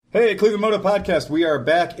Hey, Cleveland Moto Podcast. We are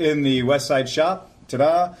back in the West Side Shop.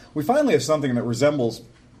 Ta-da. We finally have something that resembles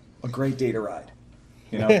a great day to ride.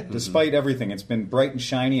 You know, despite everything, it's been bright and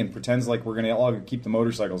shiny and pretends like we're going to all keep the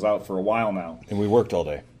motorcycles out for a while now. And we worked all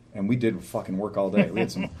day. And we did fucking work all day. We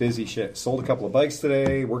had some busy shit. Sold a couple of bikes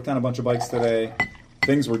today, worked on a bunch of bikes today.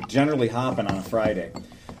 Things were generally hopping on a Friday.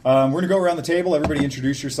 We're going to go around the table. Everybody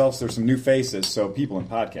introduce yourselves. There's some new faces, so people in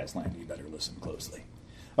podcast land, you better listen closely.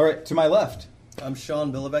 All right, to my left. I'm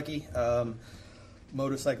Sean Bilovecki,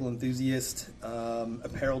 motorcycle enthusiast,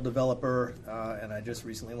 apparel developer, and I just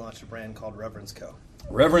recently launched a brand called Reverence Co.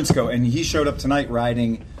 Reverence Co. And he showed up tonight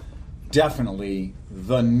riding definitely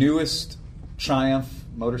the newest Triumph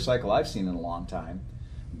motorcycle I've seen in a long time.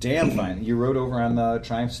 Damn fine. You rode over on the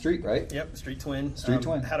Triumph Street, right? Yep, Street Twin.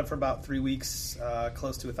 Twin. Had it for about 3 weeks,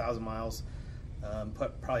 close to 1,000 miles.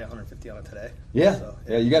 Put probably 150 on it today. Yeah, So,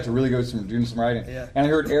 yeah. You got to really go doing some riding. Yeah. And I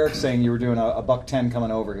heard Eric saying you were doing a $110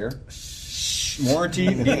 coming over here. Warranty.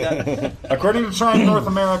 According to Triumph North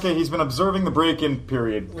America, he's been observing the break-in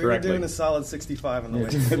period We correctly. were doing a solid 65 on the way.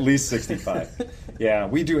 At least 65. Yeah,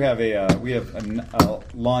 we do have a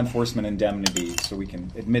law enforcement indemnity, so we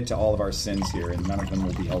can admit to all of our sins here, and none of them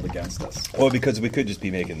will be held against us. Well, because we could just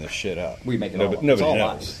be making this shit up. We make it all up. Nobody It's all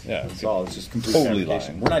knows. lies. Yeah, It's just complete totally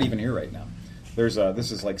fabrication. lying. We're not even here right now.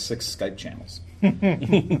 This is like 6 Skype channels.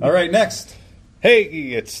 All right, next. Hey,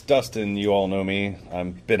 it's Dustin. You all know me.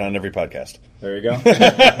 I've been on every podcast. There you go.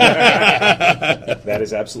 That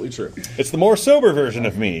is absolutely true. It's the more sober version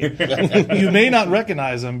of me. You may not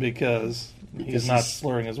recognize him because he's not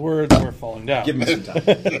slurring his words or falling down. Give me some time.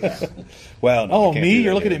 Well, no, Oh, I can't me? do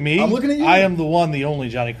You're that looking either. at me? I'm looking at you. I am the one, the only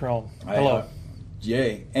Johnny Crone. Hello.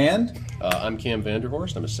 Yay. And? I'm Cam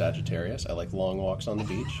Vanderhorst. I'm a Sagittarius. I like long walks on the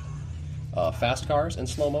beach, fast cars, and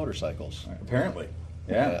slow motorcycles. Apparently.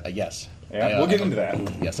 Yeah. Yes. Yeah, we'll get into that.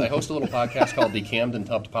 Yes, I host a little podcast called the Camden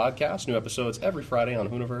Tubbed Podcast. New episodes every Friday on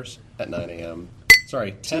Hooniverse at 9 a.m.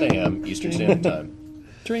 Sorry, 10 a.m. Eastern Standard Time.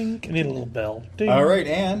 Drink. I need a little bell. Ding. All right,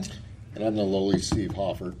 and? And I'm the lowly Steve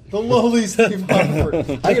Hofford. The lowly Steve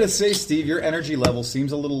Hofford. I gotta say, Steve, your energy level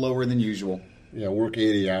seems a little lower than usual. Yeah, work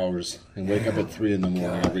 80 hours and wake up at 3 in the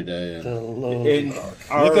morning every day. And You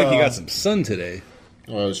look like you got some sun today.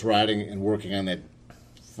 I was riding and working on that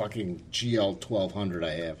fucking GL 1200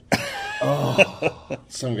 I have.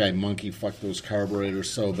 Some guy monkey fucked those carburetors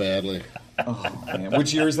so badly. Oh, man.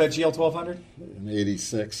 Which year is that GL 1200? In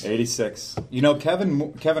 86. 86. You know, Kevin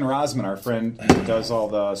Rosman, our friend who does all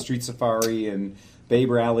the Street Safari and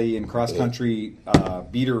Babe Rally and cross country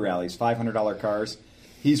beater rallies, $500 cars.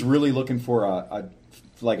 He's really looking for a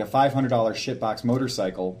 $500 shitbox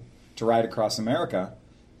motorcycle to ride across America,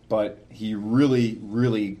 but he really,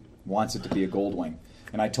 really wants it to be a Goldwing.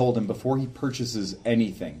 And I told him before he purchases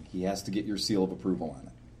anything, he has to get your seal of approval on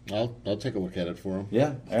it. I'll take a look at it for him.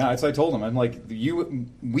 Yeah, that's what I told him. I'm like,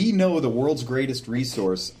 we know the world's greatest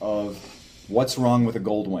resource of what's wrong with a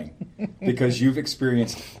Goldwing because you've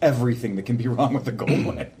experienced everything that can be wrong with a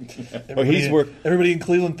Goldwing. Everybody in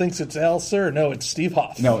Cleveland thinks it's Al Sir. No, it's Steve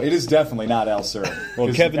Hoff. No, it is definitely not Al Sir. Well,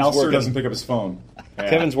 Al Sir doesn't pick up his phone. Yeah.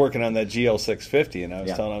 Kevin's working on that GL 650, and I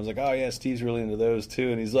was telling him, I was like, oh, yeah, Steve's really into those, too.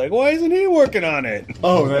 And he's like, why isn't he working on it?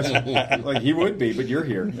 Oh, that's like he would be, but you're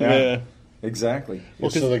here. Yeah. Exactly. Well,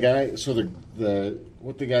 so the guy,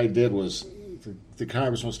 what the guy did was the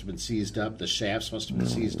carbs must have been seized up, the shafts must have been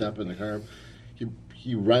seized up in the carb.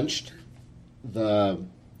 He wrenched the,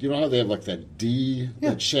 you know how they have like that D,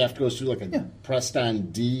 that shaft goes through like a pressed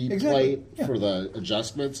on D plate for the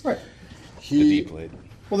adjustments. Right. The D plate.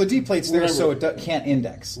 Well, the D plate's there so it can't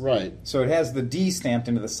index. Right. So it has the D stamped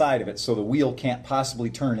into the side of it, so the wheel can't possibly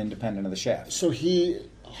turn independent of the shaft. So he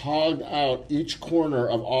hogged out each corner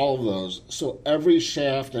of all of those, so every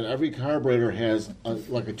shaft and every carburetor has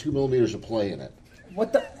like a 2 millimeters of play in it.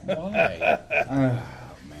 What the? Why?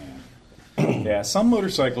 Oh, man. Yeah, some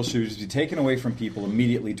motorcycle shoes be taken away from people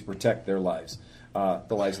immediately to protect their lives. The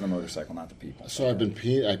lives of the motorcycle, not the people. So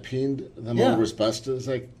I peened them over as best as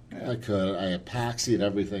I could. I epoxied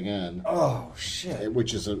everything in. Oh shit!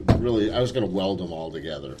 Which is I was going to weld them all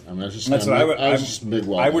together. I mean, I was just That's what I would. just MIG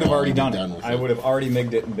weld. I would have already done done it. with I would have already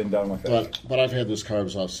MIG'd it and been done with it. But I've had those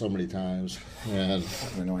carbs off so many times, and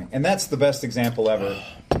Annoying. And that's the best example ever.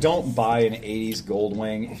 Don't buy an '80s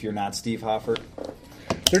Goldwing if you're not Steve Hoffert.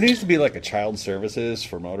 There needs to be like a child services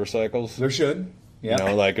for motorcycles. There should. Yeah. You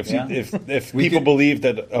know, like if people believe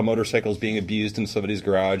that a motorcycle is being abused in somebody's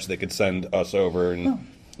garage, they could send us over and.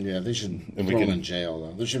 yeah, they should throw them in jail.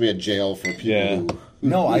 Though there should be a jail for people who.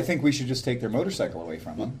 No, I think we should just take their motorcycle away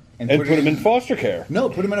from them and put them in foster care. No,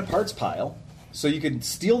 put them in a parts pile, so you could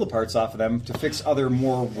steal the parts off of them to fix other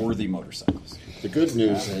more worthy motorcycles. The good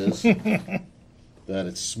news is that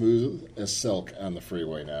it's smooth as silk on the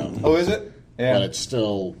freeway now. Oh, is it? Yeah. But it's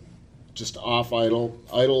still just off idle.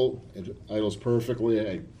 It idles perfectly.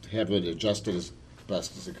 I have it adjusted as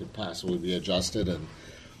best as it could possibly be adjusted, and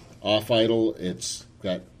off idle, it's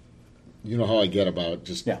got. You know how I get about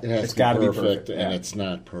just Yeah, it has it's to gotta be be perfect, perfect, and yeah. it's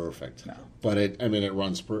not perfect. No. But it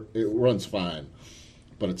runs fine,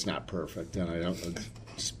 but it's not perfect, and it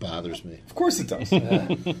just bothers me. Of course it does.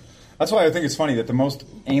 That's why I think it's funny that the most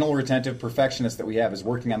anal retentive perfectionist that we have is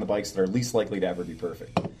working on the bikes that are least likely to ever be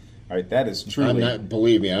perfect. All right, that is truly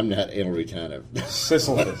Believe me, I'm not anal retentive.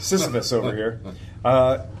 Sisyphus over here.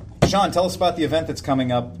 Sean, tell us about the event that's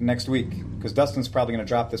coming up next week, because Dustin's probably going to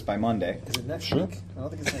drop this by Monday. Is it next week? I don't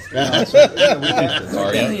think it's next week.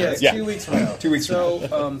 Yeah, It's 2 weeks from now. 2 weeks from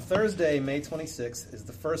So Thursday, May 26th, is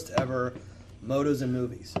the first ever Motos and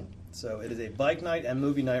Movies. So it is a bike night and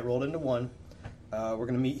movie night rolled into one. We're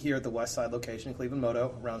going to meet here at the West Side location in Cleveland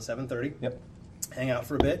Moto around 7:30. Yep. Hang out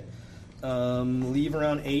for a bit. Leave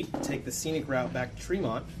around 8. Take the scenic route back to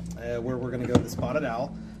Tremont, where we're going to go to the Spotted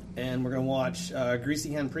Owl, and we're going to watch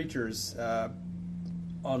Greasy Hand Preachers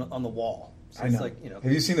on the wall. So I it's know. like,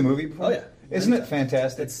 Have you seen the movie before? Oh, yeah. Isn't it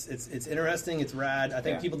fantastic? It's interesting. It's rad. I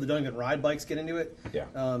think Yeah. people that don't even ride bikes get into it.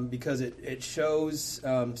 Yeah. Because it shows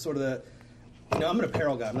sort of the. I'm an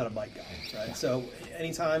apparel guy. I'm not a bike guy, right? So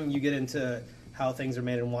anytime you get into how things are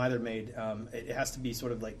made and why they're made, it has to be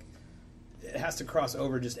sort of like. It has to cross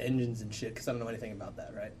over just engines and shit because I don't know anything about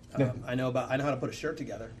that, right? Yeah. I know how to put a shirt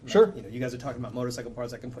together. Sure. You guys are talking about motorcycle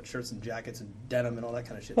parts. I can put shirts and jackets and denim and all that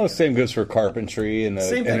kind of shit. Well, together. same goes for carpentry and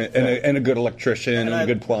Same thing. a good electrician and a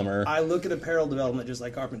good plumber. I look at apparel development just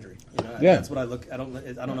like carpentry. Yeah. That's what I look. I don't know.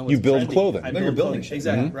 What's You build trendy. clothing. I No, build you're building clothing. shit.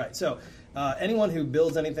 Exactly Mm-hmm. right. So anyone who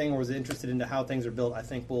builds anything or is interested into how things are built, I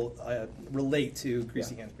think will relate to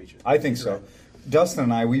Greasy Hands Preachers. I think so. Dustin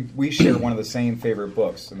and I, we share one of the same favorite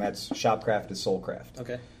books, and that's Shopcraft is Soulcraft.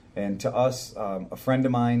 Okay. And to us, a friend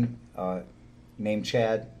of mine named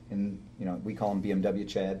Chad, and we call him BMW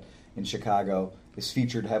Chad in Chicago, is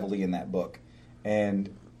featured heavily in that book.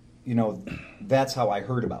 And that's how I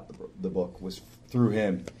heard about the book, was through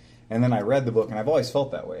him. And then I read the book, and I've always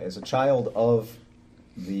felt that way. As a child of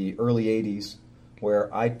the early 80s,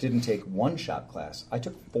 where I didn't take one shop class, I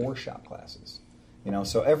took 4 shop classes.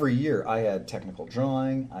 So every year I had technical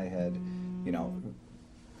drawing, I had,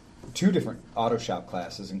 2 different auto shop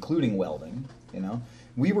classes, including welding.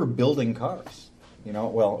 We were building cars.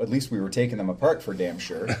 Well, at least we were taking them apart for damn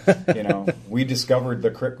sure. We discovered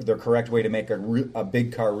the correct way to make a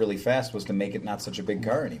big car really fast was to make it not such a big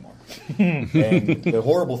car anymore. And the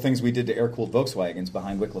horrible things we did to air-cooled Volkswagens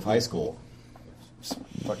behind Wycliffe High School,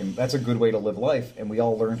 that's a good way to live life. And we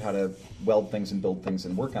all learned how to weld things and build things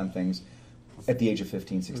and work on things at the age of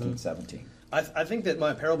 15, 16, 17. I think that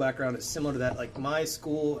my apparel background is similar to that. Like my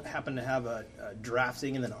school happened to have a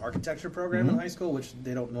drafting and then an architecture program in high school, which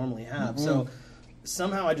they don't normally have. So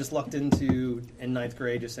somehow I just lucked into in 9th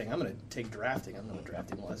grade just saying I'm going to take drafting. I don't know what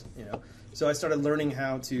drafting was, So I started learning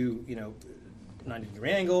how to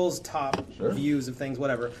 90-degree angles, top views of things,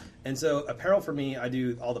 whatever. And so apparel for me, I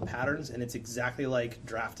do all the patterns, and it's exactly like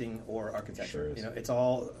drafting or architecture. Sure is. It's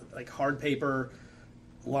all like hard paper.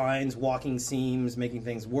 Lines, walking seams, making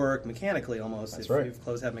things work mechanically almost. That's right. If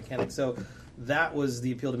clothes have mechanics. So that was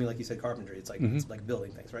the appeal to me, like you said, carpentry. It's like it's like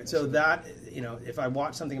building things, right? So that if I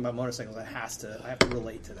watch something about motorcycles, I have to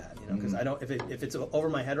relate to that, because I don't if it's over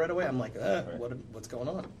my head right away, I'm like, what's going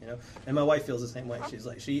on, And my wife feels the same way. She's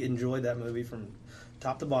like, she enjoyed that movie from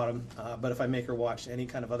top to bottom, but if I make her watch any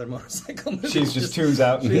kind of other motorcycle movie, She just tunes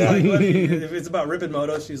out. She's like, if it's about ripping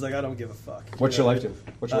motos, she's like, I don't give a fuck. What's your life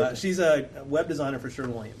do? She's a web designer for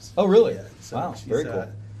Sherwin-Williams. Oh, really? Yeah, so Wow, she's, very cool.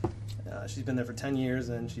 She's been there for 10 years,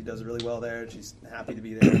 and she does really well there. She's happy to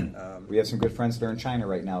be there. We have some good friends that are in China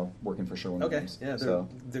right now working for Sherwin-Williams. Okay, yeah, they're So,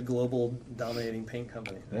 the global dominating paint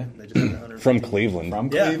company. Yeah. They just have 150 From Cleveland. from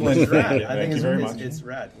Yeah, Cleveland. which is rad. I Thank think you it's, very it's, much. it's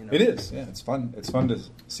rad. It is. Yeah, it's fun. It's fun to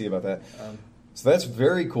see about that. So that's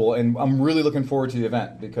very cool, and I'm really looking forward to the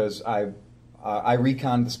event because I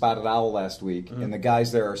reconned the Spotted Owl last week, and the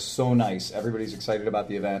guys there are so nice. Everybody's excited about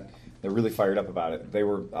the event. They're really fired up about it. They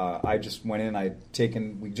were. I just went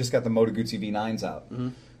in. We just got the Moto Guzzi V9s out,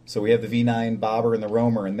 so we have the V9 Bobber and the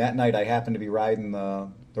Roamer. And that night I happened to be riding the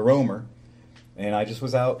Roamer, and I just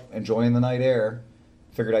was out enjoying the night air.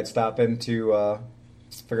 Figured I'd stop into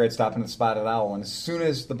the Spotted Owl, and as soon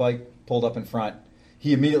as the bike pulled up in front,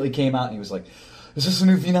 he immediately came out and he was like, "Is this a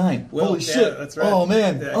new V9? Well, Holy yeah, shit! that's right. Oh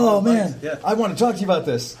man! Yeah, Oh good man! bikes, yeah. I want to talk to you about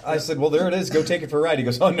this." I said, "Well, there it is. Go take it for a ride." He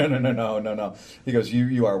goes, "Oh no. He goes,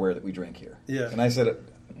 "You are aware that we drink here." Yeah. And I said,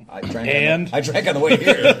 I drank on the way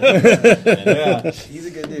here. Yeah. He's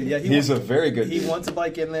a good dude. Yeah, He's a very good dude. He wants a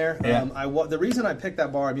bike in there. Yeah. The reason I picked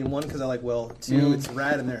that bar, I mean, one, because I like Will. Two, it's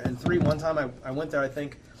rad in there. And three, one time I went there, I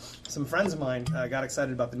think some friends of mine got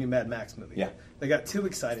excited about the new Mad Max movie. Yeah. They got too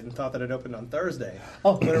excited and thought that it opened on Thursday.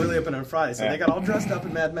 Oh. But it really opened on Friday. So Yeah. they got all dressed up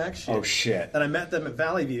in Mad Max shit. Oh, shit. And I met them at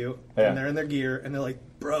Valley View, Yeah. and they're in their gear, and they're like,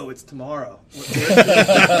 bro, it's tomorrow.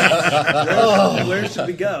 Where should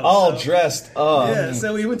we go? All So- dressed up. Yeah,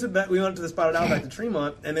 so we went to the Spotted Owl back to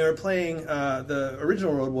Tremont, and they were playing the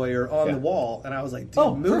original Road Warrior on Yeah. the wall, and I was like, dude,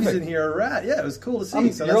 Oh, movies perfect. in here are rad. Yeah, it was cool to see.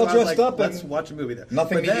 You're So that's all why I was dressed like, up let's and watch a movie there.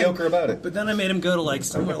 nothing But then- mediocre about it. But then I made him go to like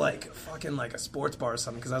somewhere like fucking like a sports bar or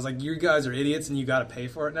something, because I was like, you guys are idiots and you got to pay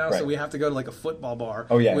for it now, Right. so we have to go to like a football bar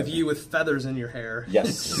Oh, yeah. with you with feathers in your hair.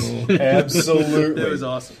 Yes, absolutely. It was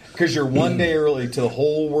awesome. Because you're one day early to the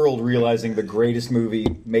whole world realizing the greatest movie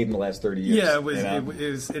made in the last 30 years. Yeah, it was. you know? It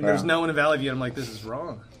was and there's Yeah. no one in Valley View, and I'm like, this is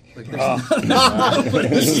wrong. Like,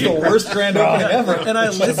 This is the worst grand opening ever. And I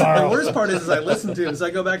listen. The worst part is I listen to him. So I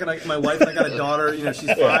go back and my wife and I got a daughter. You know,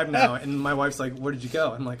 she's 5 now, and my wife's like, "Where did you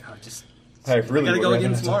go?" I'm like, "I just I really gotta go would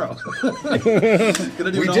again rather- tomorrow."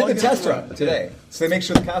 Gonna do We it did all the again test tomorrow. run today, so they make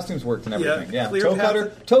sure the costumes worked and everything. Yeah, Yeah,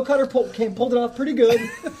 clear toe cutter pulled it off pretty good,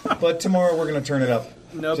 but tomorrow we're going to turn it up.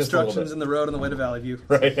 No just a little obstructions bit. in the road on the way to Valley View.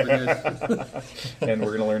 Right. We're good. And we're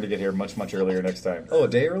going to learn to get here much earlier next time. Oh, a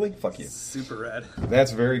day early? Fuck you. Super rad.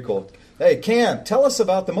 That's very cool. Hey, Cam, tell us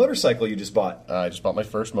about the motorcycle you just bought. I just bought my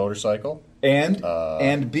first motorcycle. And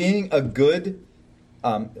being a good,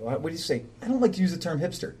 what do you say? I don't like to use the term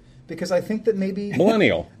hipster because I think that maybe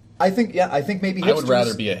Millennial. I think maybe hipsters, I would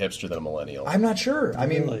rather be a hipster than a millennial. I'm not sure. I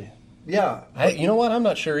mean, Really? yeah, You know what? I'm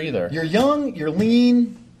not sure either. you're young, you're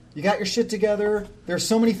lean, you got your shit together. There's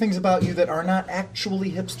so many things about you that are not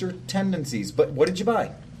actually hipster tendencies. But what did you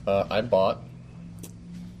buy? I bought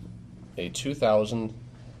a 2000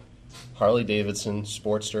 Harley Davidson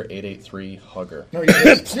Sportster 883 Hugger. No, you're a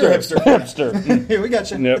hipster. Hipster. Here, we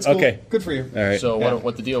got you. Yep, That's cool. okay. Good for you. All right. So Yeah.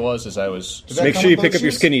 what the deal was is I was... Does that Make come sure you with pick boat up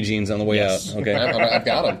your shoes? skinny jeans on the way Yes. out. Okay. I've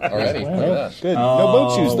got them already. Look at that. Good. No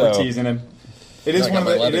boat shoes We're though. teasing him. It is I got one of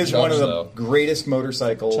my the, it leather is one of chucks, the though. greatest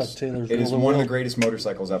motorcycles. Chuck Taylor's It is Roller one of the World. greatest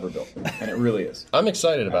motorcycles ever built, and it really is. I'm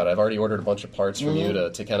excited about it. I've already ordered a bunch of parts from you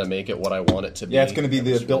to kind of make it what I want it to be. Yeah, it's going to be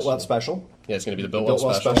the Built Well special. Yeah, it's going to be the Built Built Well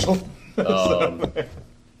Well special. special.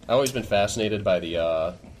 I've always been fascinated by the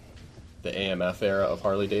AMF era of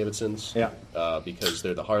Harley Davidsons. Yeah. Because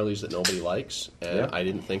they're the Harleys that nobody likes, and Yeah. I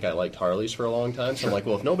didn't think I liked Harleys for a long time. So I'm like,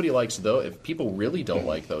 well, if nobody likes those, if people really don't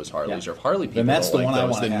like those Harleys, Yeah. or if Harley people Then that's don't the like one I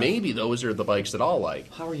those, wanna then have. maybe those are the bikes that I'll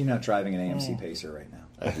like. How are you not driving an AMC Pacer right now?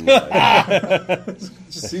 I have no idea. It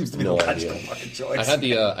just seems to be No the idea. logical fucking choice. I had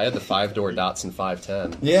the 5-door Datsun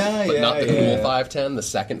 510. Yeah, but yeah, not the yeah. cool 510, the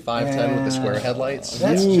second 510 with the square headlights.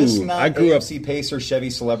 That's Ooh, just not I grew up- AMC Pacer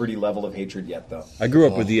Chevy celebrity level of hatred yet, though. I grew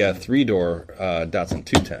up with the 3-door Datsun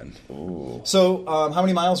 210. So, how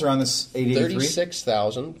many miles are on this 883?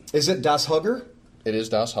 36,000. Is it Das Hugger? It is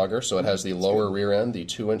Das Hugger, so it has the lower rear end, the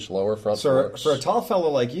 2-inch lower front So forks. for a tall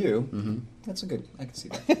fellow like you, that's a good. I can see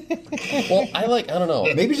that. Well, I don't know.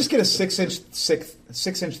 Maybe just get a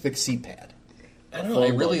 6-inch thick seat pad. I don't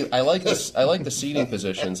know. I like this. I like the seating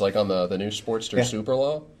positions, like on the new Sportster Yeah. Super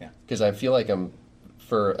Low, Yeah. because I feel like I'm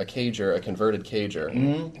for a cager, a converted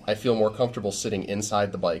cager. I feel more comfortable sitting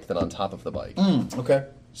inside the bike than on top of the bike. Okay.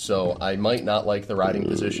 So I might not like the riding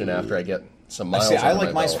position after I get some miles. See, I under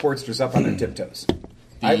like my belt. Sportsters up on their tiptoes.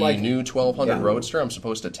 The I like new 1200 Yeah. Roadster. I'm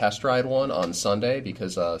supposed to test ride one on Sunday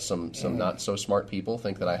because some not so smart people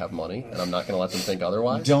think that I have money, and I'm not going to let them think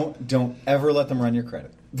otherwise. Don't ever let them run your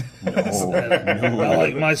credit. I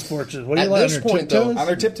like my sports. What do you At like this on your point, though, tiptoes? On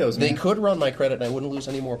their tiptoes, They man. could run my credit, and I wouldn't lose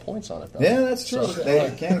any more points on it. Though. Yeah, that's true. So-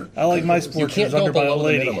 They can. I like my sports can't go under by a below the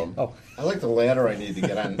lady. minimum. Oh, I like the ladder I need to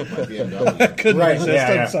get on my BMW. couldn't Right, resist.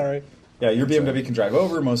 yeah, yeah. I'm sorry. Yeah, your BMW can drive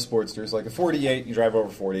over most Sportsters. Like a 48, you drive over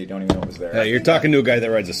 48, don't even know it was there. Yeah, you're talking to a guy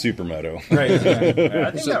that rides a supermoto. Right. Yeah.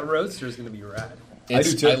 I think that Roadster is going to be rad. I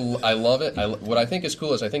do too. I love it. What I think is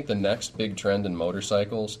cool is I think the next big trend in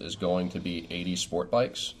motorcycles is going to be 80 sport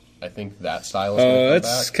bikes. I think that style is going to come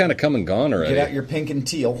That's back. kind of come and gone already. Get out your pink and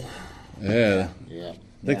teal. Yeah. Yeah.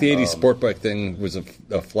 I think the 80s sport bike thing was a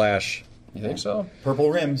flash. You think so? Purple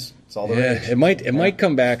rims. It's all the Yeah, rage. it might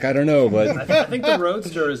come back. I don't know, but I think the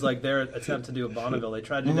Roadster is like their attempt to do a Bonneville. They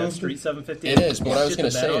tried to do that Street 750. It is, but what I was Shit going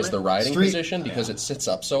to the bed say on is it. the riding Street- position, because it sits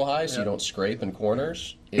up so high so you Yeah. don't scrape in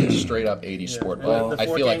corners, is straight up 80 sport And bike. the I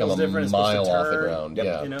fork feel like I'm angle's a different. It's supposed to mile off the turn. ground. Yep.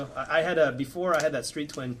 Yeah. You know, I had before I had that Street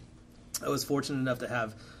Twin. I was fortunate enough to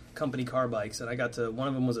have company car bikes, and I got to one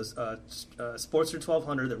of them was a Sportster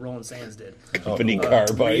 1200 that Roland Sands did. Company car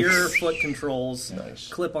bikes. Rear foot controls, Nice.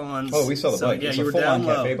 clip-ons. Oh, we saw the so, bike. Yeah, It's you a were full-on down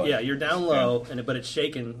low. cafe bike. Yeah, you're down low, but it's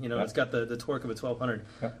shaking. It's got the torque of a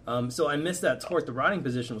 1200. So I missed that torque. The riding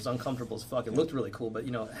position was uncomfortable as fuck. It looked really cool, but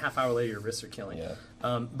a half hour later your wrists are killing.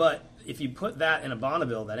 Yeah. But if you put that in a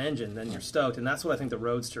Bonneville, that engine, then you're stoked, and that's what I think the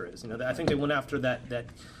Roadster is. I think they went after that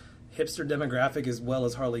hipster demographic as well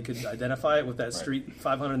as Harley could identify it with that Street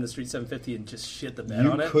 500 and the Street 750 and just shit the bed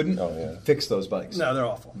on You it. couldn't fix those bikes. No, they're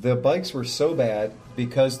awful. The bikes were so bad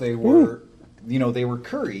because they were, they were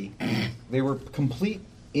curry. They were complete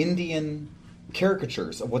Indian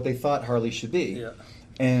caricatures of what they thought Harley should be. Yeah.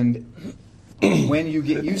 And when you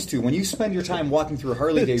get used to, when you spend your time walking through a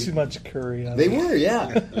Harley Too Davidson, much curry on they it. were,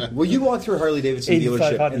 yeah. Well, you walk through a Harley Davidson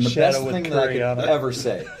dealership, 8500 and the Shadow best with thing that I curry on could it. ever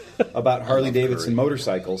say about Harley Davidson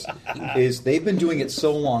motorcycles is they've been doing it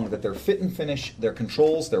so long that their fit and finish, their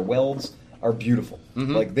controls, their welds are beautiful.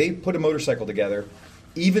 Like they put a motorcycle together,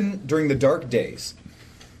 even during the dark days.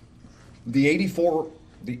 The 84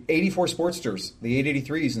 Sportsters, the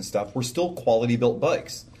 883s and stuff were still quality built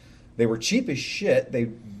bikes. They were cheap as shit. They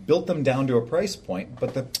built them down to a price point,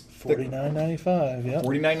 but the $49.95. Yeah.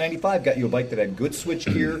 $49.95 got you a bike that had good switch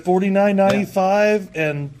gear. $49.95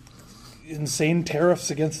 and insane tariffs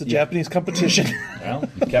against the Japanese competition. Well,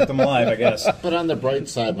 kept them alive, I guess. But on the bright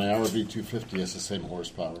side, my RV 250 has the same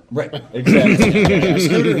horsepower. Right, exactly. Yeah,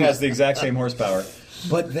 Scooter has the exact same horsepower,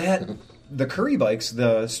 but the Curry bikes,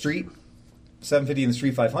 the Street 750 and the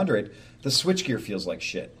Street 500, the switchgear feels like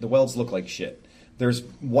shit. The welds look like shit. There's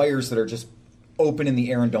wires that are just open in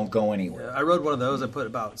the air and don't go anywhere. I rode one of those. I put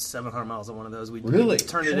about 700 miles on one of those. Really? We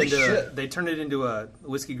turned it Holy into. shit. They turned it into a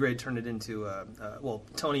Whiskey Grade. Turned it into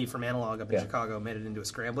Tony from Analog up in Yeah. Chicago made it into a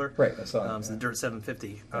scrambler. Right, I saw it, So yeah. the Dirt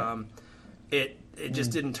 750. It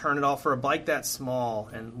just didn't turn it off for a bike that small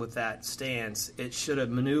and with that stance. It should have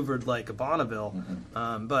maneuvered like a Bonneville.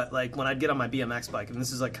 But like when I'd get on my BMX bike, and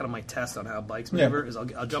this is like kind of my test on how bikes maneuver, is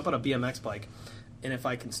I'll jump on a BMX bike. And if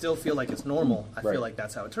I can still feel like it's normal, I Right. feel like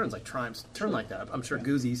that's how it turns. Like Triumphs turn like that. I'm sure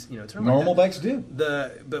Goozies, turn Normal like that.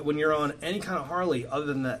 bikes do. But when you're on any kind of Harley other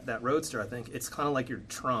than that Roadster, I think it's kind of like you're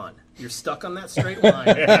Tron. You're stuck on that straight line,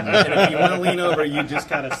 and if you want to lean over, you just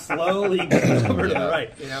kind of slowly go over to the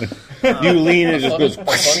right. You lean and it just goes. The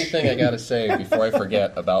funny thing I gotta say before I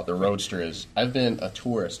forget about the Roadster is I've been a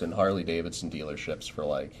tourist in Harley Davidson dealerships for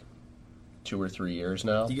like 2 or 3 years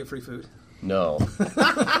now. You get free food. No.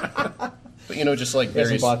 But just like He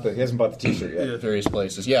hasn't various bought the T-shirt yet. various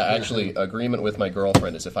places. Yeah, actually, agreement with my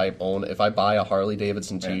girlfriend is if I buy a Harley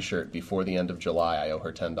Davidson T-shirt before the end of July, I owe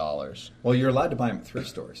her $10. Well, you're allowed to buy them at thrift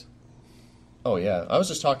stores. Oh yeah, I was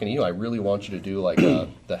just talking to you. I really want you to do like the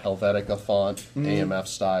Helvetica font AMF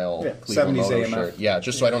style Yeah, Cleveland 70s Moto AMF. shirt. Yeah,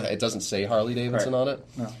 just so it doesn't say Harley Davidson Right. on it.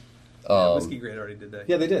 No. Whiskey Grade already did that.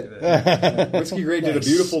 Yeah, they did. Whiskey Grade did a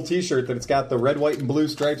beautiful T-shirt that it's got the red, white, and blue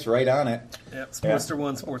stripes right on it. Yep. Sportster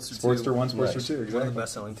 1, Sportster 2. Sportster 1, Sportster 2, One of exactly. the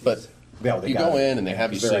best-selling tees. But Yeah, they you got go it. in and they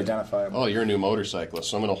have you They're say, identifiable. "Oh, you're a new motorcyclist,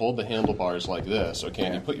 so I'm going to hold the handlebars like this. Okay,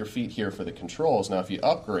 and you put your feet here for the controls. Now, if you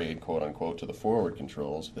upgrade, quote unquote, to the forward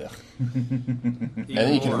controls, and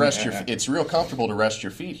then you can rest your. It's real comfortable to rest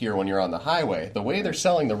your feet here when you're on the highway. The way they're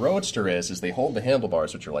selling the Roadster is they hold the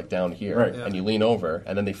handlebars, which are like down here, Right. and you lean over,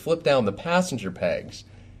 and then they flip down the passenger pegs,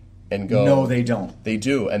 and go. No, they don't. They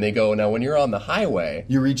do, and they go. Now, when you're on the highway,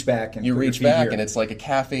 You reach back and you put your reach feet back, here. and it's like a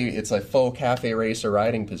cafe. It's a faux cafe racer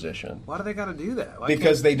riding position. Why do they got to do that? Why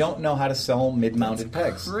because they don't know how to sell mid-mounted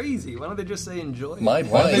pegs. crazy. Why don't they just say enjoy? it? My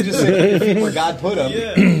Why don't they bike. just say put your feet where God put them?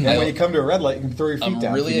 Yeah. And when you come to a red light, you can throw your feet I'm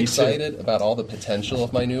down. if really you need to. excited about all the potential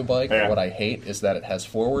of my new bike. Yeah. But what I hate is that it has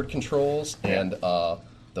forward controls and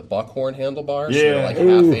the buckhorn handlebars. Yeah. They're like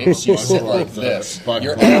half apes. You sit like this. Buckhorn.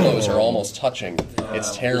 Your elbows are almost touching.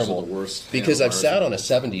 It's terrible. Those are the worst Because I've handlebars. sat on a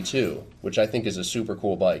 72, which I think is a super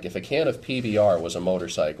cool bike. If a can of PBR was a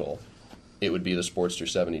motorcycle, it would be the Sportster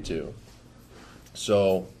 72.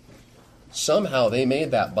 So somehow they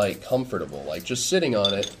made that bike comfortable. Like just sitting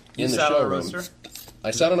on it You in the sat on a showroom. Roadster?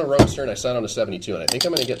 I sat on a Roadster and I sat on a 72, and I think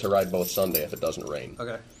I'm going to get to ride both Sunday if it doesn't rain.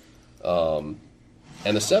 Okay.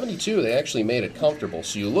 And the 72, they actually made it comfortable,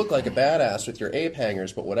 so you look like a badass with your ape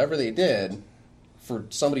hangers, but whatever they did, for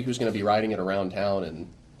somebody who's going to be riding it around town in,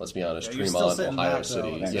 let's be honest, Yeah, you're still Tremont, sitting Ohio back,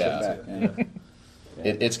 though. City, Yeah, yeah. Back, yeah.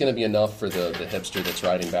 It's going to be enough for the hipster that's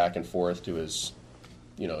riding back and forth to his,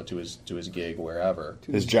 to his gig wherever.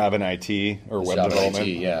 His job in IT or web Job in development.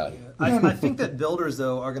 IT, yeah. I think that builders,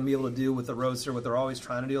 though, are going to be able to do with the Roadster what they're always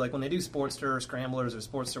trying to do. Like when they do Sportster or Scramblers or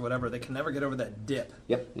Sportster, whatever, they can never get over that dip.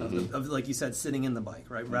 Yep. Of like you said, sitting in the bike,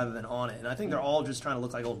 right, rather than on it. And I think they're all just trying to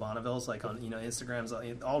look like old Bonnevilles, like on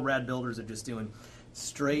Instagrams. All rad builders are just doing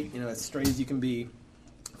straight, as straight as you can be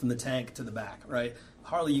from the tank to the back, right?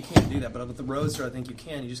 Harley, you can't do that, but with the Roadster, I think you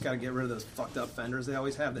can. You just got to get rid of those fucked up fenders they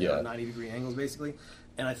always have that have 90-degree angles, basically.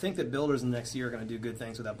 And I think that builders in the next year are going to do good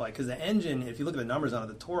things with that bike because the engine, if you look at the numbers on it,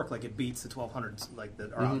 the torque, it beats the 1200s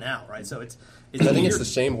that are out now, right? So it's I think it's the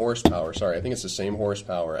same horsepower. Sorry, I think it's the same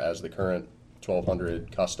horsepower as the current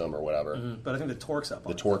 1200 custom or whatever. But I think the torque's up.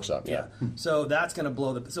 The torque's up, yeah. So that's going to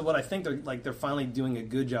blow the. So what I think they're finally doing a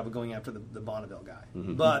good job of going after the Bonneville guy.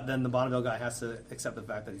 But then the Bonneville guy has to accept the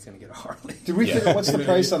fact that he's going to get a Harley. Did we figure what's the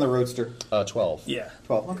price on the Roadster? 12. Yeah,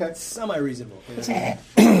 12. Okay. it's semi-reasonable.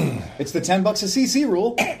 It's the $10 a cc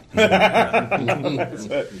rule.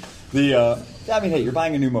 I mean, hey, you're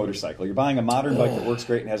buying a new motorcycle. You're buying a modern bike that works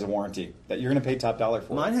great and has a warranty that you're going to pay top dollar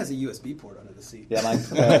for. Mine has a USB port under the seat. Yeah,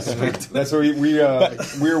 that's where we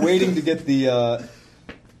were waiting to get the.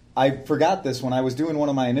 I forgot this when I was doing one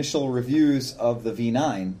of my initial reviews of the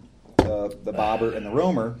V9, the Bobber and the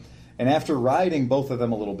Roamer, and after riding both of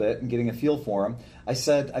them a little bit and getting a feel for them,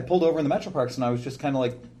 I pulled over in the Metro Parks and I was just kind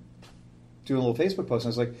of doing a little Facebook post, and I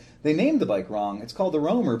was like, they named the bike wrong. It's called the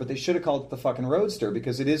Roamer, but they should have called it the fucking Roadster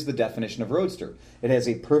because it is the definition of Roadster. It has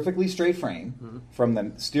a perfectly straight frame from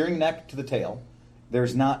the steering neck to the tail.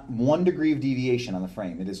 There's not 1 degree of deviation on the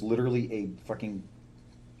frame. It is literally a fucking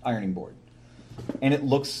ironing board. And it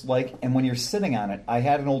looks like, and when you're sitting on it, I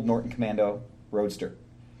had an old Norton Commando Roadster.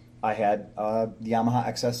 I had the Yamaha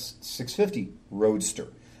XS 650 Roadster.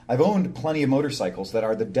 I've owned plenty of motorcycles that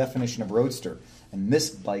are the definition of Roadster. And this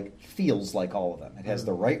bike feels like all of them. It has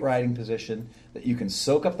the right riding position that you can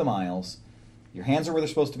soak up the miles. Your hands are where they're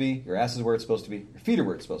supposed to be. Your ass is where it's supposed to be. Your feet are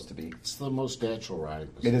where it's supposed to be. It's the most natural riding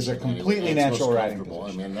position. It is a completely natural riding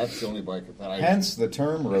position. I mean, that's the only bike that I... Hence the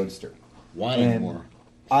term Roadster. Why anymore?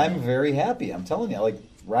 I'm very happy. I'm telling you,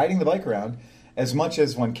 riding the bike around, as much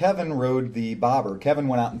as when Kevin rode the Bobber, Kevin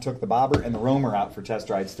went out and took the Bobber and the Roamer out for test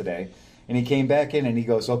rides today, and he came back in and he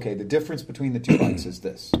goes, okay, the difference between the two bikes is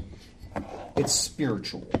this. It's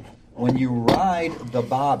spiritual. When you ride the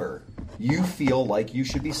Bobber, you feel like you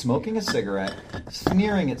should be smoking a cigarette,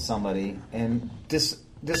 sneering at somebody, and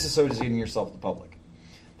disassociating yourself with the public.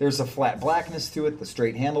 There's a flat blackness to it, the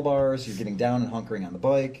straight handlebars, you're getting down and hunkering on the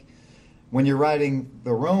bike. When you're riding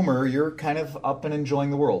the Roamer, you're kind of up and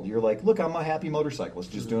enjoying the world. You're like, look, I'm a happy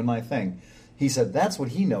motorcyclist, just doing my thing. He said that's what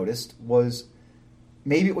he noticed was,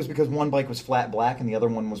 maybe it was because one bike was flat black and the other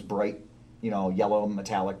one was bright, yellow,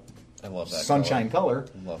 metallic, I love that sunshine color.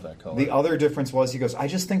 I love that color. The other difference was, he goes, I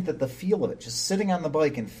just think that the feel of it, just sitting on the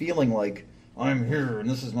bike and feeling like I'm here and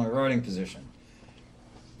this is my riding position.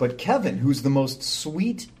 But Kevin, who's the most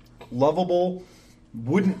sweet, lovable,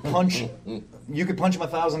 wouldn't punch. You could punch him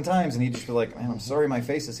 1,000 times and he'd just be like, man, I'm sorry my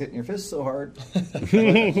face is hitting your fist so hard.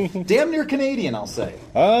 Damn near Canadian, I'll say.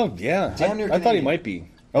 Oh, yeah. Damn near I thought he Canadian. might be.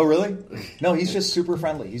 Oh, really? No, he's just super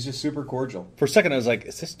friendly. He's just super cordial. For a second, I was like,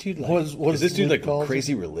 is this dude What is this dude Luke called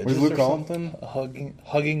crazy him? religious Luke or called something?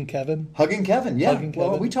 Hugging Kevin. Hugging Kevin, yeah. Hugging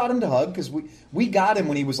Well, Kevin. we taught him to hug because we got him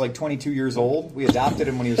when he was 22 years old. We adopted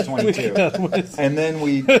him when he was 22. And then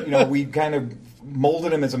we kind of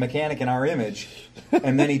molded him as a mechanic in our image.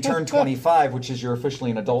 And then he turned 25, which is you're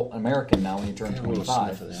officially an adult American now when you turn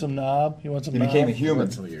 25. Some knob. You want some He knob? became a human.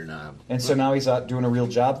 Until you're not. And so now he's out doing a real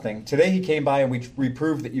job thing. Today he came by and we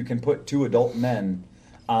proved that you can put 2 adult men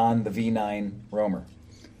on the V9 Roamer.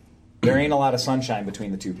 There ain't a lot of sunshine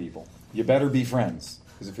between the 2 people. You better be friends.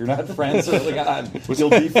 Because if you're not friends early on,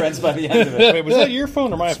 you'll be friends by the end of it. Wait, was that your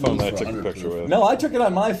phone or my phone that I took the picture with? No, I took it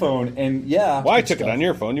on my phone, and yeah. Well, I took it on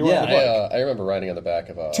your phone. You were on the bike. I remember riding on the back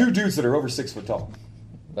of a 2 dudes that are over 6 foot tall.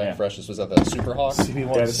 Back Freshest. Was that the Super Hawk?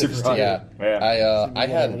 CB160. Yeah, the Super Hawk. Yeah. I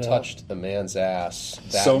hadn't touched a man's ass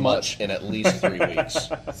that So much much. in at least 3 weeks.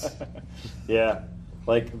 Yeah.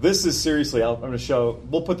 This is seriously, I'm going to show,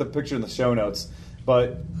 we'll put the picture in the show notes,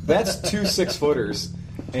 but that's 2 6-footers.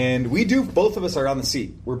 And both of us are on the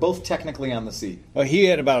seat. We're both technically on the seat. Well, he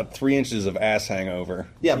had about 3 inches of ass hangover.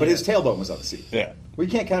 Yeah, but his tailbone was on the seat. Yeah. We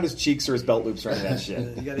can't count his cheeks or his belt loops or any of that shit.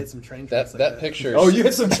 You got to hit some train tracks That picture. Oh, you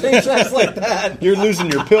hit some train tracks like that. You're losing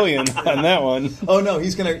your pillion on that one. Oh no,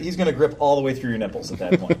 he's gonna grip all the way through your nipples at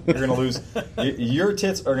that point. You're gonna lose. Your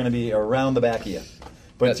tits are gonna be around the back of you.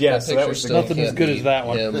 But That so that picture was still Nothing as can't good as beat that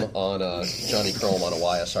one. Him on Johnny Chrome on a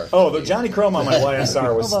YSR. Oh, the Johnny Chrome on my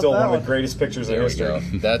YSR was How about still that one of one? the greatest pictures in There we history. go.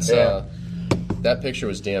 That's Yeah. that picture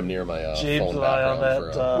was damn near my James phone and I on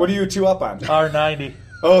background. that What are you 2 up on? R90.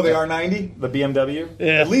 Oh, the R90, the BMW.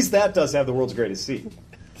 Yeah. At least that does have the world's greatest seat.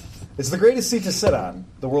 It's the greatest seat to sit on,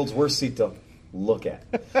 the world's worst seat to look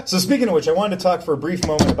at. So speaking of which, I wanted to talk for a brief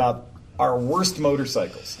moment about our worst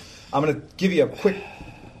motorcycles. I'm going to give you a quick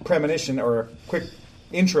premonition or a quick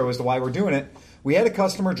intro as to why we're doing it. We had a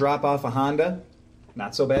customer drop off a Honda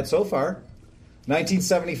not so bad so far.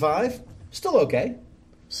 1975, still okay.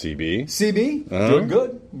 CB. Doing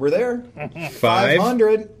good. We're there.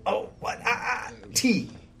 500. Oh, what? T.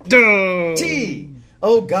 T.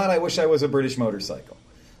 Oh, God, I wish I was a British motorcycle.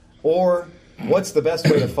 Or, what's the best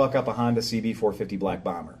way to fuck up a Honda CB 450 Black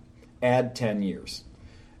Bomber? Add 10 years.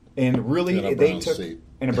 And really, they took...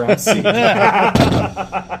 In a brown seat.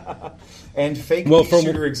 And fake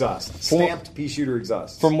pea-shooter exhaust. Stamped pea-shooter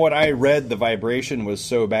exhaust. From what I read, the vibration was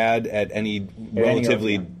so bad at any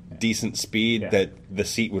relatively decent speed that the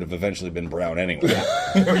seat would have eventually been brown anyway.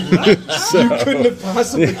 You couldn't have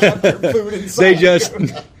possibly kept your food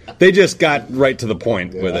inside. They just got right to the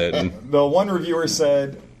point with it. The one reviewer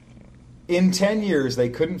said, in 10 years, they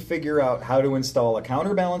couldn't figure out how to install a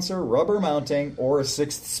counterbalancer, rubber mounting, or a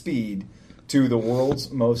sixth speed to the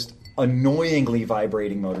world's most annoyingly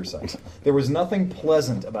vibrating motorcycle. There was nothing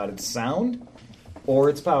pleasant about its sound or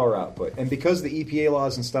its power output. And because the EPA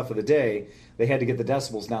laws and stuff of the day, they had to get the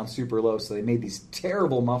decibels down super low, so they made these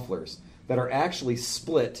terrible mufflers that are actually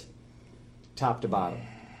split top to bottom.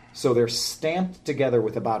 So they're stamped together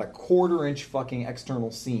with about a 1/4-inch fucking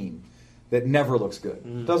external seam that never looks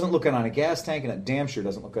good. Doesn't look good on a gas tank, and it damn sure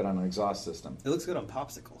doesn't look good on an exhaust system. It looks good on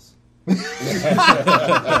popsicles. Because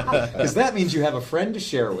that means you have a friend to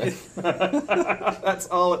share with. That's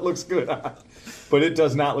all it looks good on. But it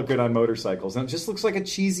does not look good on motorcycles. And it just looks like a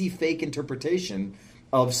cheesy fake interpretation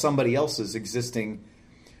of somebody else's existing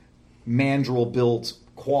mandrel-built,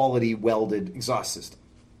 quality welded exhaust system.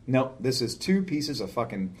 No, this is 2 pieces of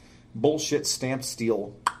fucking bullshit stamped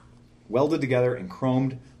steel welded together and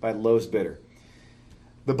chromed by the lowest bidder.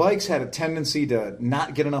 The bikes had a tendency to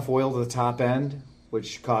not get enough oil to the top end,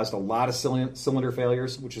 which caused a lot of cylinder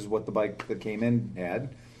failures, which is what the bike that came in had.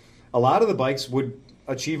 A lot of the bikes would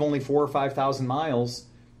achieve only 4,000 or 5,000 miles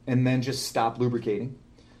and then just stop lubricating.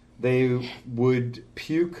 They would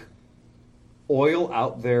puke oil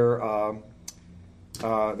out their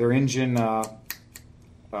engine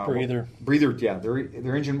breather.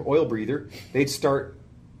 Their engine oil breather. They'd start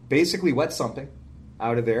basically wet sumping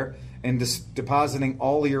out of there and depositing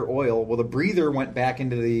all your oil. Well, the breather went back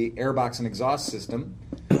into the airbox and exhaust system.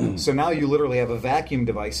 So now you literally have a vacuum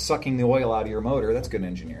device sucking the oil out of your motor. That's good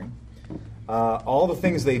engineering. All the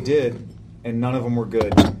things they did, and none of them were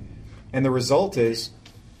good. And the result is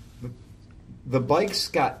the bikes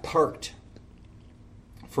got parked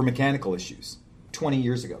for mechanical issues 20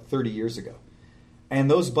 years ago, 30 years ago. And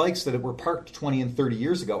those bikes that were parked 20 and 30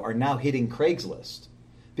 years ago are now hitting Craigslist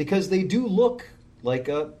because they do look like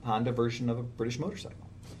a Honda version of a British motorcycle.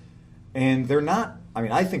 And they're not,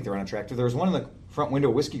 I think they're unattractive. There was one in the front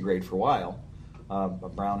window whiskey grade for a while, a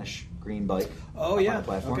brownish green bike. Oh, on yeah. the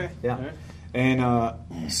platform. Okay. Yeah. Right. And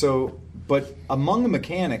but among the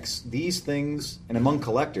mechanics, these things, and among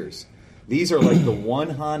collectors, these are like the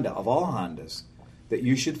one Honda of all Hondas that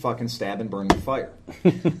you should fucking stab and burn with fire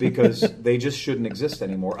because they just shouldn't exist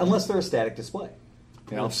anymore unless they're a static display.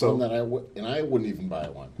 You know, so that I wouldn't even buy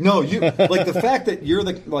one. No, you like the fact that you're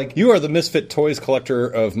you are the misfit toys collector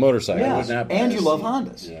of motorcycles. Yeah, and you love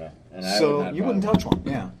Hondas. Yeah, and so you wouldn't touch one.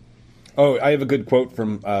 Yeah. Oh, I have a good quote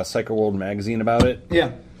from Psycho World magazine about it.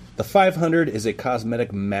 Yeah. The 500 is a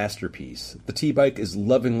cosmetic masterpiece. The T-Bike is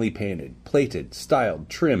lovingly painted, plated, styled,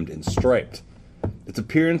 trimmed, and striped. Its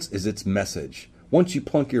appearance is its message. Once you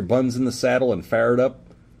plunk your buns in the saddle and fire it up,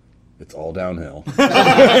 it's all downhill.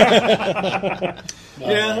 Yeah,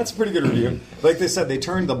 that's a pretty good review. Like they said, they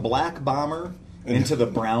turned the black bomber into the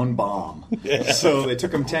brown bomb. Yeah. So it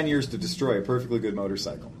took them 10 years to destroy a perfectly good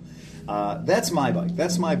motorcycle. That's my bike.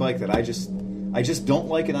 That's my bike that I just don't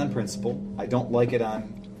like it on principle.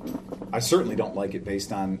 I certainly don't like it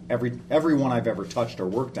based on every one I've ever touched or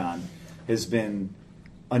worked on has been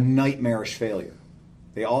a nightmarish failure.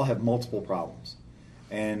 They all have multiple problems.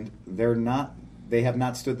 And they have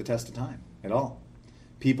not stood the test of time at all.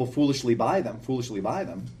 People foolishly buy them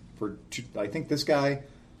for, I think this guy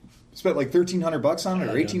spent like $1,300 on it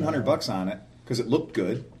or $1,800 on it because it looked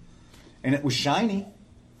good. And it was shiny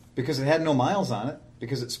because it had no miles on it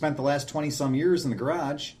because it spent the last 20 some years in the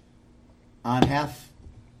garage on half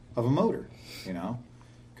of a motor,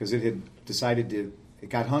 because it had decided it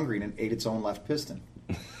got hungry and it ate its own left piston.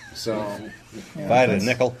 So, buy it a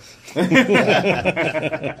nickel.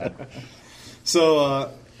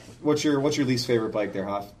 So, what's your least favorite bike there,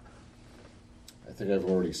 Hoff? I think I've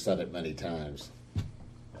already said it many times.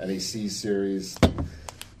 Any C series,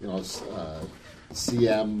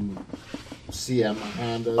 CM CM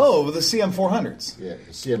Hondas. Oh, the CM 400s. Yeah,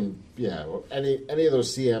 CM. Yeah, any of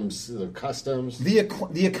those CMs, the customs. The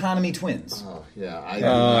economy twins. Oh yeah,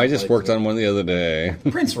 I just worked on one the other day.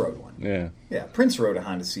 Prince rode one. Yeah. Yeah, Prince rode a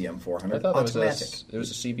Honda CM 400 I thought automatic. it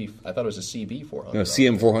was a CB. I thought it was a CB 400. No,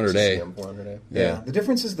 CM 400A. CM 400A. Yeah. The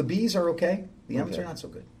difference is the Bs are okay. The M's are not so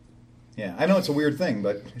good. Yeah, I know it's a weird thing,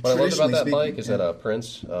 but What I loved about that speaking, bike is that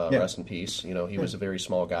Prince, rest in peace, he was a very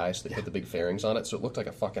small guy, so they put the big fairings on it, so it looked like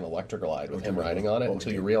a fucking electric glide with him riding on it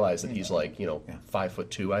until you realize that he's like,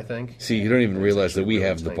 5'2", I think. See, you don't even realize that we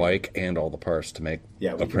have the bike and all the parts to make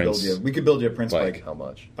yeah, a Prince. we could build you a Prince bike How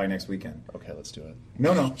much? by next weekend. Okay, let's do it.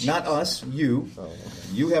 No, not us. You.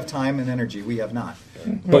 You have time and energy. We have not.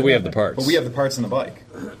 But we have the parts. But we have the parts and the bike.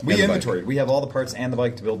 We the inventoried. We have all the parts and the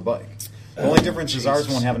bike to build the bike. The only difference is ours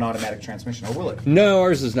won't have an automatic transmission, or will it? No,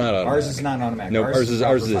 ours is not automatic. Ours is not automatic. No, ours is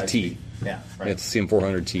proper a 5 T. speed. Yeah, right. It's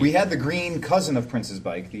CM400T. We had the green cousin of Prince's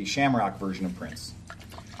bike, the Shamrock version of Prince,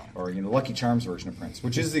 or Lucky Charms version of Prince,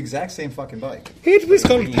 which is the exact same fucking bike. It was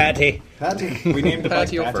called Patty. Patty. We named the bike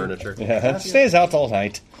Patio Patty. furniture. Yeah, stays out all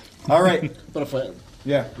night. All right. But if I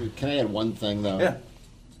Yeah. can I add one thing though? Yeah.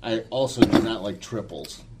 I also do not like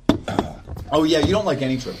triples. Oh yeah, you don't like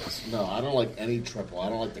any triples. No, I don't like any triple. I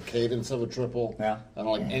don't like the cadence of a triple. Yeah. I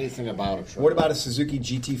don't like anything about a triple. What about a Suzuki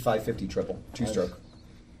GT550 triple, 2-stroke?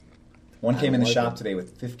 One came in the like shop it. today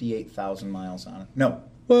with 58,000 miles on it. No,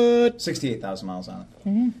 What? 68,000 miles on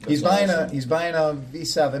it. He's buying a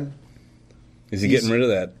V7. Is he getting rid of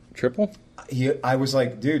that triple? I was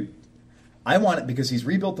like, dude, I want it because he's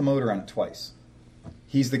rebuilt the motor on it twice.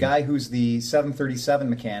 He's the guy who's the 737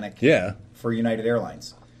 mechanic Yeah. for United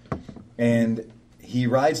Airlines. And he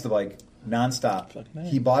rides the bike nonstop.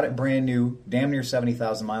 He bought it brand new, damn near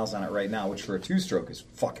 70,000 miles on it right now, which for a 2-stroke is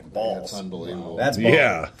fucking balls. That's unbelievable. That's balls.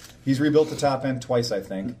 Yeah. He's rebuilt the top end twice, I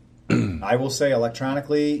think. I will say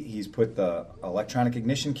electronically, he's put the electronic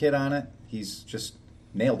ignition kit on it. He's just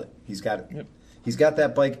nailed it. He's got it. Yep. He's got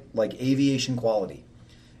that bike like aviation quality.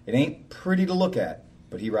 It ain't pretty to look at,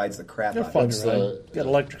 but he rides the crap They're out fun of it. to ride. Got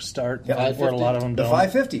electric start. Yeah. Where a lot of them The don't.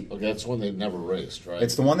 550. Okay, that's one they've never raced, right?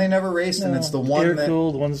 It's the one they never raced, and it's the one air that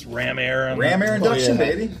cooled. One's ram air. And Ram air induction, yeah.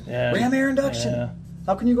 baby. Yeah. Ram air induction. Yeah.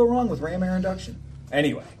 How can you go wrong with ram air induction?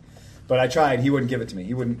 Anyway, but I tried. He wouldn't give it to me.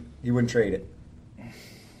 He wouldn't trade it.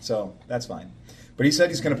 So that's fine. But he said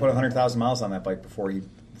he's going to put 100,000 miles on that bike before he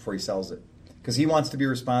sells it, because he wants to be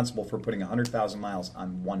responsible for putting 100,000 miles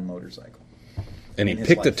on one motorcycle. And he in his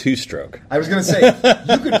picked a life. 2-stroke. I was going to say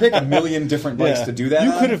you could pick a million different bikes to do that.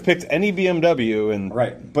 You on. could have picked any BMW and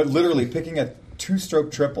Right, but literally picking a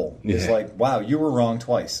 2-stroke triple is Yeah. like, wow, you were wrong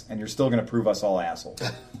twice, and you're still going to prove us all assholes.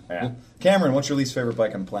 Yeah. Cameron, what's your least favorite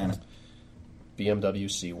bike on the planet? BMW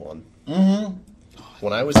C1. Mm-hmm.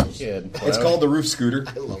 When I was a kid, It's called the roof scooter.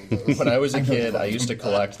 when I was a kid, I used to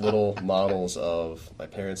collect little models of. My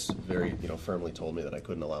parents very, firmly told me that I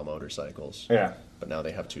couldn't allow motorcycles. Yeah. But now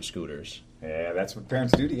they have 2 scooters. Yeah, that's what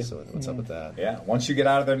parents do to you. So what's up with that? Yeah, once you get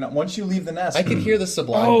out of there, once you leave the nest, I could hear the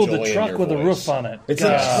sublime Oh, joy the in truck your with the voice. roof on it. it's a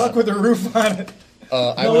truck with a roof on it.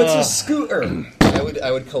 It's a scooter.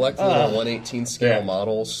 I would collect little 1/18 scale Yeah.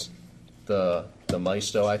 models. The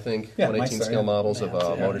Maisto, I think, Yeah, 1/18 Maisto, scale yeah. models of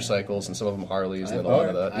Yeah. motorcycles, and some of them Harleys, and then a have lot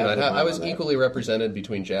of one. the. I have one I was of that. equally represented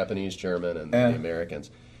between Japanese, German, and Yeah. the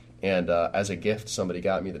Americans. And as a gift, somebody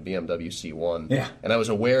got me the BMW C1. Yeah. And I was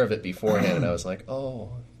aware of it beforehand, and I was like, oh,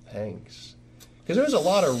 thanks. Because there was a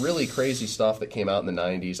lot of really crazy stuff that came out in the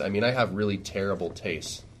 90s. I mean, I have really terrible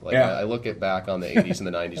taste. Like, Yeah. I look back on the 80s and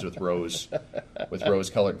the 90s with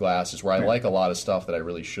rose-colored glasses, where I like a lot of stuff that I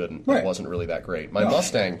really shouldn't. Right. It wasn't really that great. My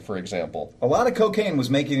Mustang, for example. A lot of cocaine was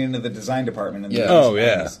making it into the design department. In the Yeah. 80s. Oh,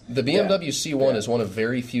 yeah. The BMW C1 is one of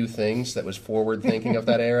very few things that was forward-thinking of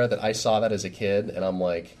that era that I saw that as a kid, and I'm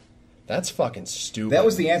like, that's fucking stupid. That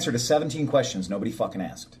was the answer to 17 questions nobody fucking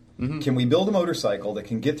asked. Can we build a motorcycle that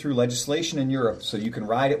can get through legislation in Europe so you can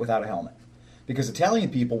ride it without a helmet? Because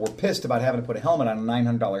Italian people were pissed about having to put a helmet on a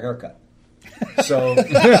 $900 haircut. So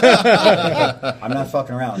I'm not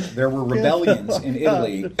fucking around. There were rebellions in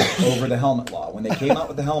Italy over the helmet law. When they came out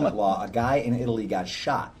with the helmet law, a guy in Italy got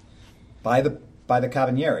shot by the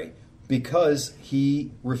Carabinieri because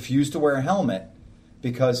he refused to wear a helmet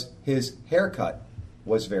because his haircut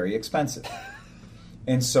was very expensive.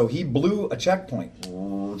 And so he blew a checkpoint,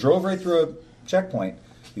 drove right through a checkpoint.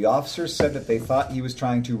 The officers said that they thought he was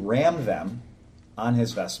trying to ram them on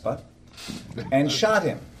his Vespa and shot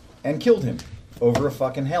him and killed him over a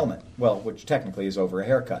fucking helmet. Well, which technically is over a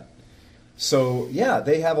haircut. So, yeah,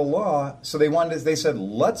 they have a law. So they said,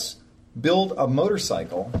 let's build a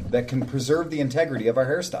motorcycle that can preserve the integrity of our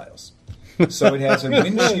hairstyles. So it has a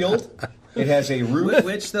windshield It has a roof.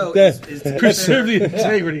 Which though That- is Preserve the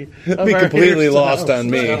integrity. Of Be our completely hairstyles. lost on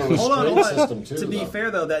me. Hold on, hold on. System too, To be though.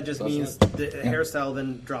 fair, though, that just Doesn't means it? the hairstyle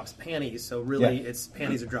then drops panties. So really, Yeah. its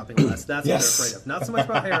panties are dropping less. That's Yes. what they're afraid of. Not so much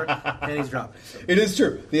about hair, panties dropping. So, It is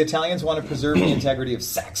true. The Italians want to preserve the integrity of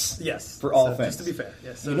sex. yes, For all so, things. Just to be fair,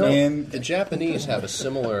 yes. So And The Japanese have a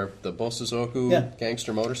similar, the Bosozoku Yeah.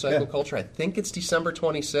 gangster motorcycle Yeah. culture. I think it's December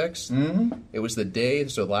 26th. Mm-hmm. It was the day,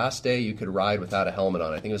 so the last day you could ride without a helmet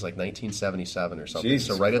on. I think it was like 1977 or something.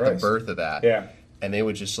 Jesus so right at Christ. the birth of that. Yeah. And they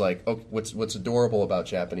would just like, oh, what's adorable about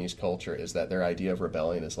Japanese culture is that their idea of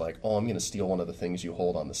rebellion is like, oh, I'm going to steal one of the things you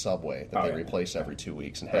hold on the subway that Oh, they yeah. replace every 2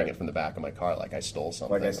 weeks and hang Right. it from the back of my car like I stole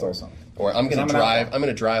something. Like I stole something. Or I'm going I'm to an drive. outlaw. I'm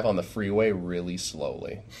going to drive on the freeway really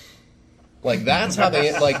slowly. Like that's how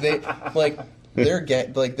they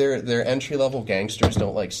their entry level gangsters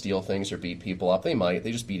don't like steal things or beat people up. They might.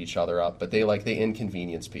 They just beat each other up, but they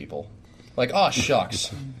inconvenience people. Like, oh shucks,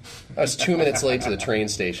 I was 2 minutes late to the train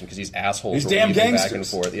station because these assholes These were damn weaving back gangsters. and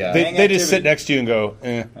forth. Yeah, They, Gang they just activity. sit next to you and go,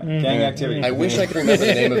 eh. gang activity. I wish I could remember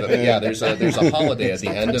the name of it. But yeah, there's a holiday at the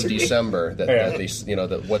end of December that they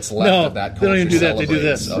that what's left No, of that they culture don't even do that. They do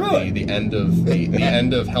celebrates this. of Really? the end of the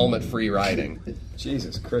end of helmet free riding.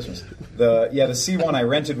 Jesus Christmas. The C1. I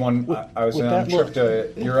rented one. I was with on a that trip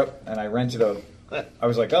to Europe, and I rented I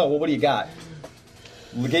was like, oh well, what do you got?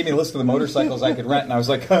 They gave me a list of the motorcycles I could rent, and I was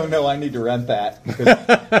like, oh no, I need to rent that because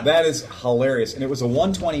that is hilarious. And it was a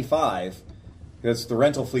 125 because the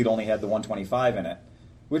rental fleet only had the 125 in it,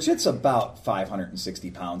 which it's about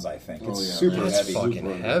 560 pounds, I think. It's super That's heavy.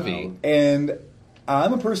 fucking heavy. And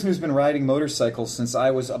I'm a person who's been riding motorcycles since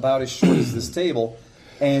I was about as short as this table,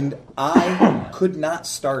 and I could not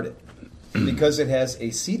start it because it has a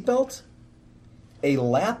seatbelt, a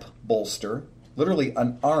lap bolster, literally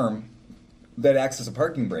an arm that acts as a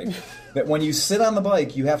parking brake. That when you sit on the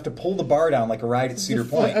bike, you have to pull the bar down like a ride at Cedar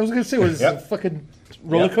Point. I was going to say, was this Yep. a fucking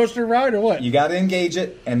roller coaster ride or what? You got to engage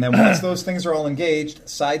it, and then once those things are all engaged,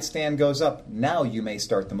 side stand goes up. Now you may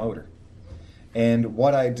start the motor. And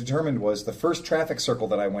what I determined was the first traffic circle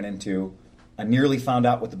that I went into, I nearly found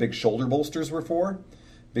out what the big shoulder bolsters were for,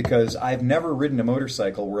 because I've never ridden a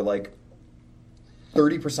motorcycle where like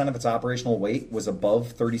 30% of its operational weight was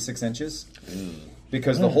above 36 inches.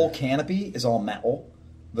 Because the whole canopy is all metal.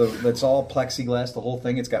 It's all plexiglass, the whole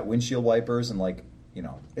thing. It's got windshield wipers and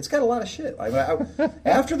it's got a lot of shit.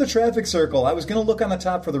 After the traffic circle, I was going to look on the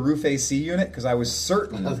top for the roof AC unit because I was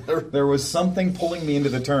certain there was something pulling me into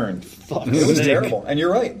the turn. It was terrible. And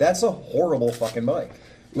you're right. That's a horrible fucking bike.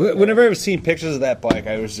 Whenever I've seen pictures of that bike,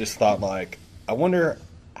 I was just thought like, I wonder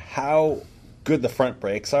how good the front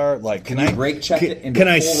brakes are. Like, Can you brake check it into can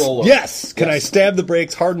I full rollover? Yes. Can I Yes. stab the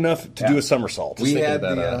brakes hard enough to Yeah. do a somersault? We Thinking had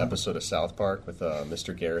of that the, episode of South Park with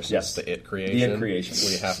Mr. Garrison, Yes. the It creation. The It creation.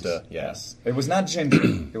 Where you have to, Yes. It was not Ginger.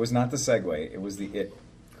 It was not the Segway. It was the It.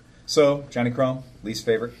 So, Johnny Chrome, least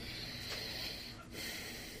favorite?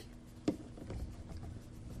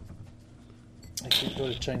 I could go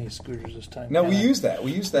to Chinese scooters this time. No, Can we I? used that.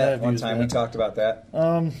 We used Yeah, that I've one used time. that. We talked about that.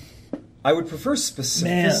 I would prefer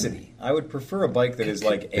specificity. I would prefer a bike that is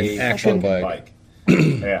like An a actual fucking bike.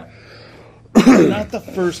 Yeah. Not the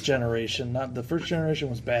first generation. Not the first generation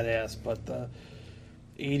was badass, but the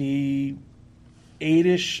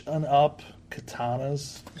 88-ish and up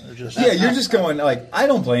katanas are just. Yeah, you're just going like, I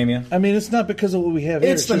don't blame you. I mean, it's not because of what we have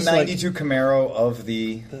here. It's the just like 92 Camaro of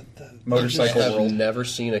the motorcycle I've world. never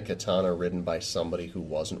seen a katana ridden by somebody who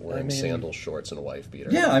wasn't wearing I mean- sandal shorts and a wife beater.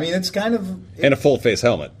 Yeah, I mean, it's kind of... And a full face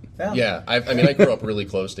helmet. Yeah, I grew up really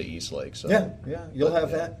close to East Lake, so Yeah, you'll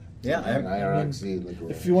have that. Yeah, An IRXZ in the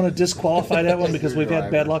garage. If you want to disqualify that one because we've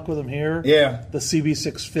had bad luck with them here. Yeah. The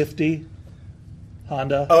CB650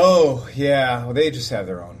 Honda. Oh, yeah. Well, they just have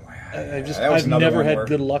their own way. I've That was another never one had where-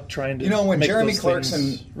 good luck trying to. You know, when make Jeremy those Clarkson,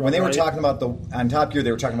 things when they were right. talking about on Top Gear,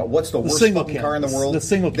 they were talking about what's the worst single fucking cam. car in the world. The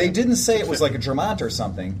single They cam. didn't say it was like a Tremont or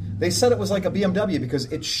something. They said it was like a BMW because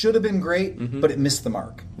it should have been great, but it missed the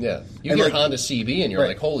mark. yeah. You And hear like- Honda CB and you're Right.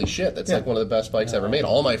 like, holy shit, that's Yeah. like one of the best bikes ever made.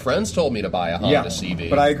 All my friends told me to buy a Honda CB.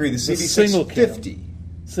 but I agree. The single cam. CB650.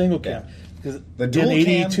 Single cam. Yeah. Because The in dual cam-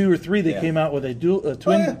 82 or 3, they Yeah. came out with a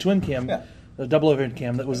twin yeah. twin cam, Yeah. a double overhead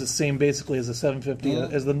cam that was the same basically as the 750,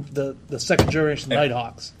 as the second generation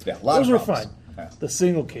Nighthawks. Yeah, a lot Those of were problems. fine. Yeah. The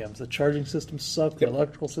single cams, the charging system sucked, the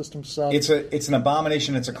electrical system sucked. It's an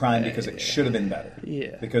abomination. It's a crime because it should have been better.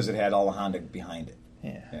 Yeah. Because it had all the Honda behind it.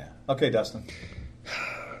 yeah. Yeah. Okay, Dustin.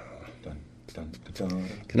 Dun, dun, dun, dun.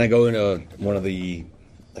 Can I go into one of the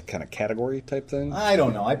like kind of category type things? I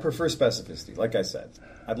don't know. I prefer specificity, like I said.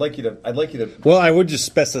 I'd like you to. Well, I would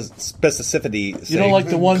just specificity. Say You don't like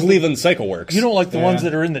the ones Cleveland Cycle Works. You don't like the ones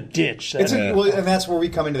that are in the ditch. It's and that's where we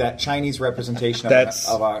come into that Chinese representation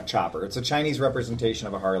of a chopper. It's a Chinese representation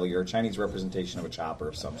of a Harley or a Chinese representation of a chopper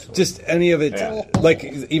of some sort. Just any of it, like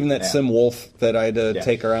even that Sim Wolf that I had to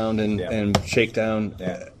take around and shake down.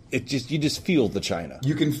 Yeah. You just feel the China.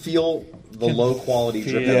 You can feel the low quality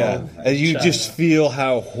dripping. Yeah, and you China. just feel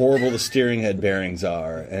how horrible the steering head bearings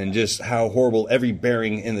are, and just how horrible every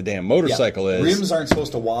bearing in the damn motorcycle is. Rims aren't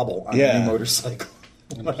supposed to wobble on any motorcycle.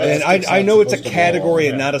 And I know it's a category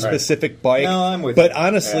and not a specific bike. No, I'm with but you.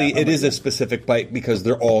 honestly, Yeah, I'm it is with a specific bike because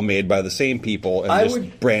they're all made by the same people and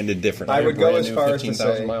just branded differently. I would go as Brand new far as to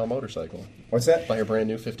 15,000 say, mile motorcycle. what's that? Buy a brand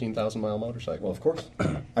new 15,000 mile motorcycle. Well, of course.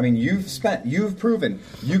 I mean, you've proven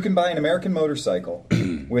you can buy an American motorcycle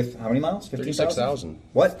with how many miles? 36,000.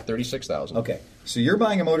 What? 36,000. Okay, so you're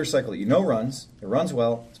buying a motorcycle that you know runs. It runs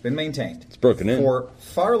well. It's been maintained. It's broken in. For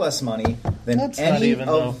far less money than That's not any even,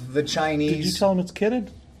 of the Chinese. Did you tell him it's kitted?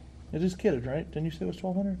 It is kitted, right? Didn't you say it was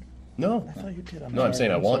 1,200? No. I thought you did. I'm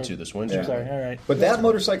saying I want to this winter. I'm sorry. All right. But that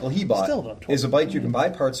motorcycle he bought Still don't is a bike you can buy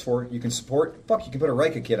parts for. You can support. Fuck, you can put a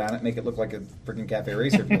Rika kit on it, make it look like a freaking cafe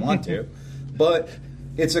racer if you want to. But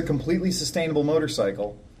it's a completely sustainable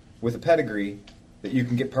motorcycle with a pedigree that you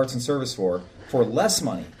can get parts and service for less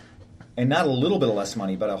money, and not a little bit of less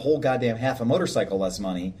money, but a whole goddamn half a motorcycle less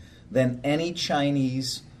money than any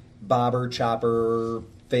Chinese bobber, chopper,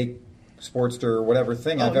 fake Sportster, whatever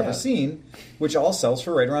thing I've ever seen, which all sells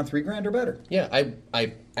for right around $3,000 or better. Yeah,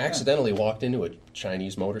 I accidentally walked into a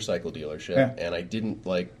Chinese motorcycle dealership, and I didn't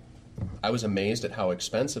I was amazed at how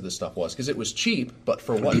expensive this stuff was because it was cheap, but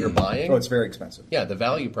for what you're buying, Oh, it's very expensive. yeah, the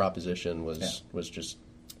value proposition was just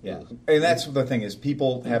Yeah, and that's the thing is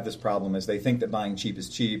people have this problem is they think that buying cheap is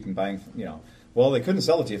cheap and buying, well, they couldn't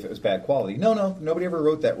sell it to you if it was bad quality. No, nobody ever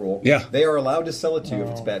wrote that rule. Yeah. They are allowed to sell it to you if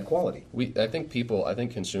it's bad quality. I think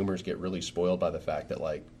consumers get really spoiled by the fact that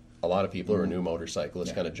a lot of people who are new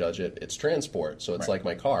motorcyclists kind of judge it's transport, so it's like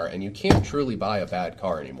my car, and you can't truly buy a bad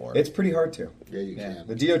car anymore. It's pretty hard to. Yeah, you can.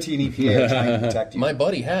 The DOT and EPA are trying to protect you. My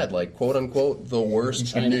buddy had quote unquote the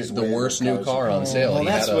worst new car on sale. Well, He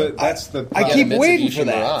that's had what that's the. I he keep had a waiting Mitsubishi for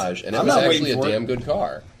that. Mirage, and it I'm was not actually waiting a for it. damn good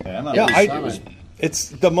car. Yeah, I'm not Yeah, wasting it's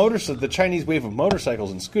the Chinese wave of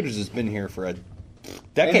motorcycles and scooters has been here for a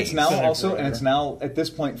decade. And it's now at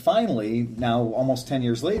this point finally now almost 10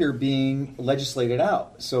 years later being legislated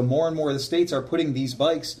out. So more and more of the states are putting these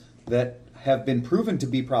bikes that have been proven to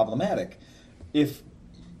be problematic. If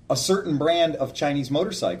a certain brand of Chinese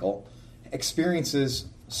motorcycle experiences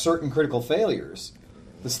certain critical failures,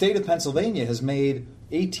 the state of Pennsylvania has made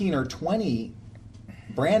 18 or 20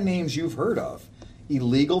 brand names you've heard of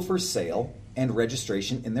illegal for sale and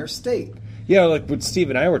registration in their state. Yeah, like what Steve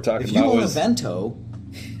and I were talking If you about own a was Vento,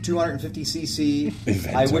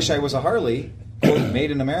 250cc, I wish I was a Harley,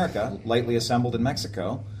 made in America, lightly assembled in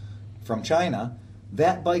Mexico, from China,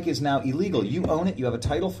 that bike is now illegal. You own it, you have a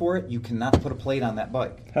title for it, you cannot put a plate on that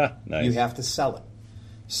bike. nice. You have to sell it.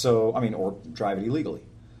 So, or drive it illegally.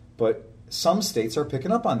 But some states are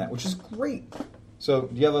picking up on that, which is great. So,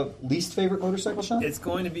 do you have a least favorite motorcycle, Sean? It's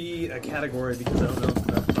going to be a category because I don't know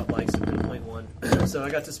enough about bikes to pinpoint one. So I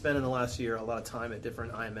got to spend in the last year a lot of time at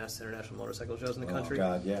different IMS, International Motorcycle Shows in the country.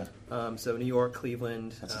 Oh, God, yeah. So New York,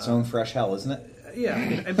 Cleveland. That's its own fresh hell, isn't it? Yeah,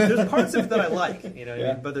 and there's parts of it that I like,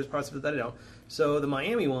 Yeah. but there's parts of it that I don't. So the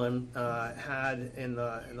Miami one had in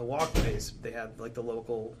the walkways, they had like the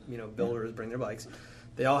local builders bring their bikes.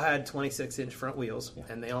 They all had 26-inch front wheels,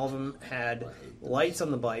 and all of them had lights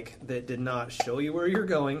on the bike that did not show you where you're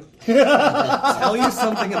going, tell you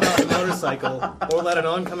something about the motorcycle, or let an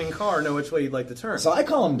oncoming car know which way you'd like to turn. So I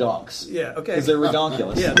call them donks. Yeah, okay. Because they're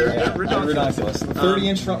redonkulous. Yeah, they're redonkulous.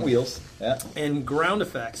 30-inch front wheels. Yeah. And ground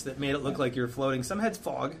effects that made it look like you're floating. Some had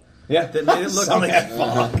fog. Yeah. That made it look Some like had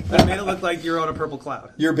fog. that made it look like you're on a purple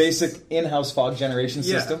cloud. Your basic in-house fog generation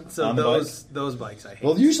system. Yeah. So on the bike. those bikes I hate.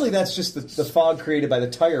 Well, usually that's just the fog created by the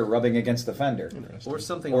tire rubbing against the fender, Or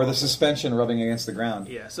something. or the awful. suspension rubbing against the ground.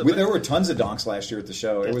 Yeah, so- There were tons of donks last year at the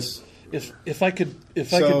show. It was If I could pick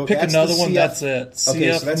that's another the one, CF that's it. CF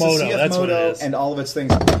Okay, so that's Moto. the CF That's what Moto it is. and all of its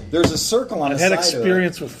things. There's a circle on I've the had side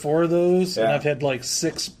experience with 4 of those, and Yeah. I've had like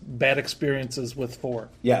 6 bad experiences with 4.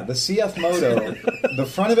 Yeah, the CF Moto, the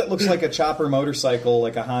front of it looks like a chopper motorcycle,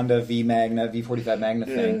 like a Honda V Magna, V45 Magna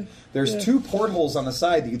thing. There's 2 portholes on the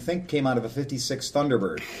side that you'd think came out of a 56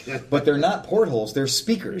 Thunderbird. But they're not portholes, they're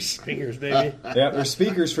speakers. Fingers, baby. Yeah, they're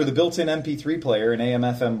speakers for the built-in MP3 player and AM,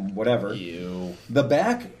 FM, whatever. Ew. The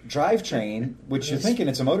back drivetrain, which you're thinking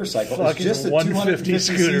it's a motorcycle, is fucking just a 150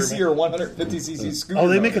 250cc scooter, or 150cc scooter. Oh,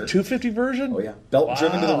 they make a motor. 250 version? Oh, yeah. Belt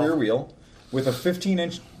driven to the Wow. rear wheel with a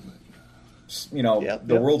 15-inch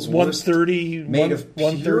the world's worst. 130, made of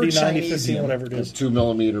 130, pure 90, Chinesium. 15, whatever it is.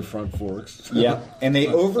 2mm front forks. Yeah, and they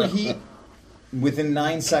overheat within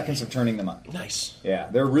 9 seconds of turning them on. Nice. Yeah,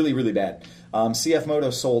 they're really, really bad. CF Moto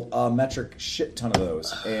sold a metric shit ton of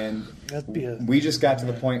those, and That'd be we just got to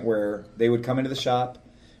the point where they would come into the shop,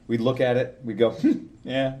 we'd look at it, we'd go,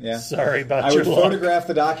 yeah. Sorry about I your would luck. photograph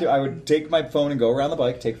the document. I would take my phone and go around the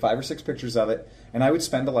bike, take 5 or 6 pictures of it, and I would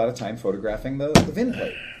spend a lot of time photographing the VIN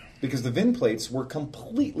plate, because the VIN plates were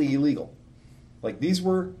completely illegal. Like, these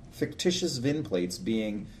were fictitious VIN plates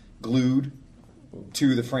being glued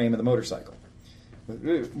to the frame of the motorcycle.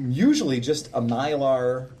 Usually just a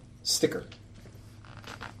Mylar sticker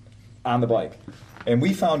on the bike. And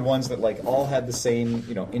we found ones that all had the same,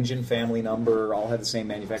 engine family number, all had the same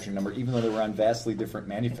manufacturing number, even though they were on vastly different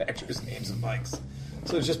manufacturers' names of bikes.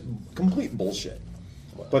 So it's just complete bullshit.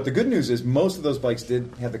 But the good news is most of those bikes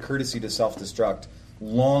did have the courtesy to self-destruct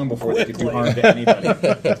long before they could do harm to anybody.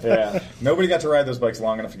 Yeah. Nobody got to ride those bikes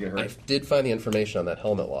long enough to get hurt. I did find the information on that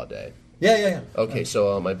helmet law day. Yeah. Okay,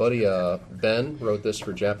 so my buddy Ben wrote this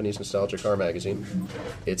for Japanese Nostalgia Car Magazine.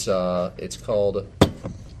 It's called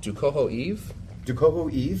Dukoho Eve.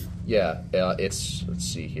 Dukoho Eve? Yeah, let's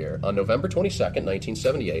see here. On November 22nd,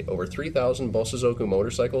 1978, over 3,000 Bosozoku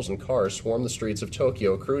motorcycles and cars swarmed the streets of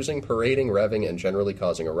Tokyo, cruising, parading, revving, and generally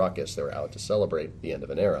causing a ruckus. They were out to celebrate the end of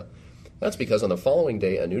an era. That's because on the following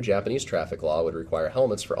day, a new Japanese traffic law would require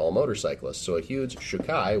helmets for all motorcyclists. So a huge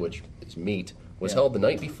shukai, which is meet, was held the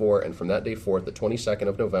night before, and from that day forth, the 22nd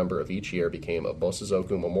of November of each year became a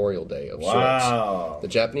Bosozoku Memorial Day of sorts. The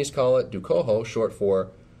Japanese call it Dukoho, short for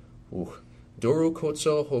Doru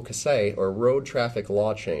Kotso Hokasei, or Road Traffic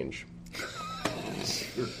Law Change.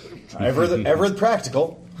 Ever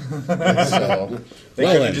practical. So, They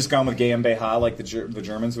could have just gone with GmbH like the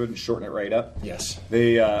Germans would and shorten it right up. yes.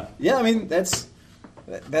 That's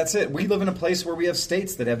it. We live in a place where we have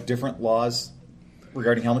states that have different laws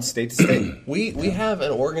regarding helmets state to state. We have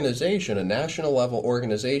an organization, a national level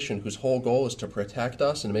organization, whose whole goal is to protect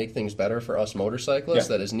us and make things better for us motorcyclists,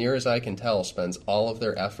 that, as near as I can tell, spends all of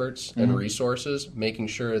their efforts and resources making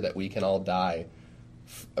sure that we can all die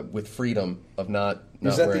with freedom of not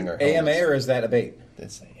wearing our helmets. AMA or is that ABATE?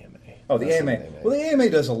 It's the AMA. Oh, the AMA. Well, the AMA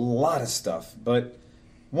does a lot of stuff, but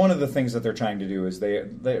one of the things that they're trying to do is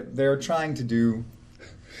they're trying to do...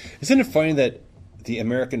 Isn't it funny that the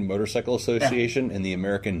American Motorcycle Association and the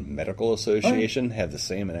American Medical Association have the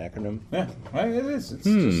same acronym? Yeah, it is. It's just...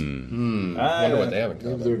 I wonder what they have in Maybe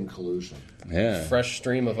common. they're in collusion. Yeah. Fresh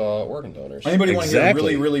stream of organ donors. Anybody want to hear a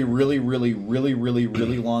Exactly. really, really, really, really, really,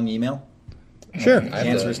 really long email? Sure. The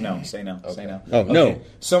answer is no. Say no. Okay. Say no. Oh, no.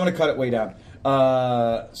 So I'm going to cut it way down.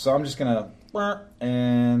 So I'm just going to...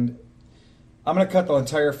 And I'm going to cut the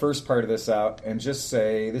entire first part of this out and just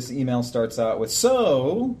say this email starts out with,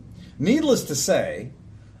 so, needless to say,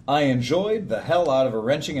 I enjoyed the hell out of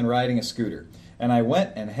wrenching and riding a scooter. And I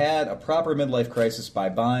went and had a proper midlife crisis by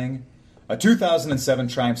buying a 2007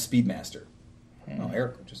 Triumph Speedmaster. Oh,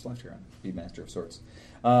 Eric just left here on Speedmaster of sorts.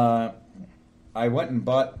 I went and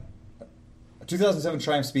bought a 2007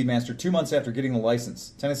 Triumph Speedmaster 2 months after getting the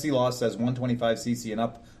license. Tennessee law says 125cc and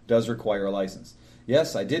up does require a license.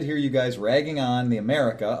 Yes, I did hear you guys ragging on the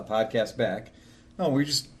America, a podcast back. No, we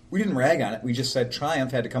didn't rag on it. We just said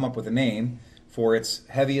Triumph had to come up with a name for its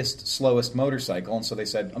heaviest, slowest motorcycle, and so they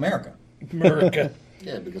said America. America.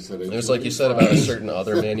 Yeah, because It was like you said about a certain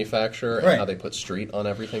other manufacturer and Right. how they put street on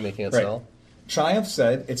everything they can't Right. sell. Triumph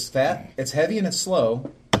said it's fat, it's heavy, and it's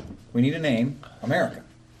slow. We need a name, America,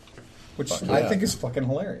 which Fuck I yeah. think is fucking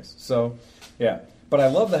hilarious. So, yeah. But I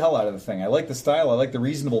love the hell out of the thing. I like the style. I like the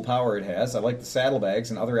reasonable power it has. I like the saddlebags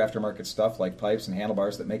and other aftermarket stuff like pipes and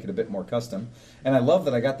handlebars that make it a bit more custom. And I love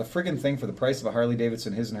that I got the friggin' thing for the price of a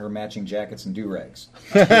Harley-Davidson, his and her matching jackets and do-rags.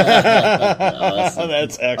 That's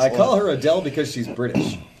excellent. I call her Adele because she's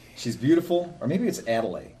British. She's beautiful. Or maybe it's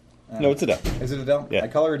Adelaide. No, it's Adele. Is it Adele? Yeah. I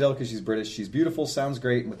call her Adele because she's British. She's beautiful, sounds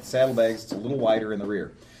great, and with the saddlebags, it's a little wider in the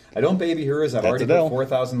rear. I don't baby her as I've That's already Adele. put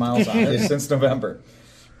 4,000 miles on her since November.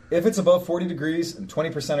 If it's above 40 degrees and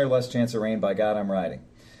 20% or less chance of rain, by God, I'm riding.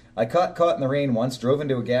 I got caught in the rain once, drove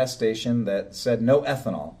into a gas station that said no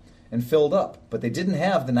ethanol, and filled up, but they didn't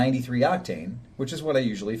have the 93 octane, which is what I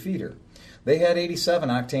usually feed her. They had 87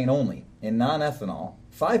 octane only, in non-ethanol,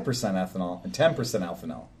 5% ethanol, and 10%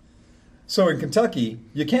 ethanol. So in Kentucky,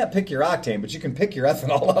 you can't pick your octane, but you can pick your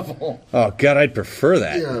ethanol level. Oh, God, I'd prefer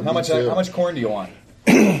that. Yeah, How much corn do you want?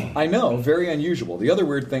 I know, very unusual. The other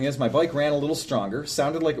weird thing is my bike ran a little stronger,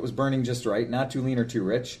 sounded like it was burning just right, not too lean or too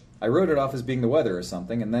rich. I wrote it off as being the weather or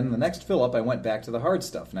something, and then the next fill-up I went back to the hard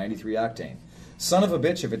stuff, 93 octane. Son of a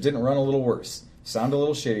bitch if it didn't run a little worse. Sound a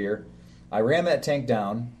little shittier. I ran that tank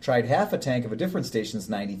down, tried half a tank of a different station's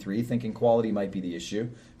 93, thinking quality might be the issue,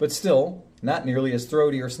 but still not nearly as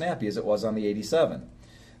throaty or snappy as it was on the 87.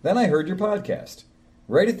 Then I heard your podcast,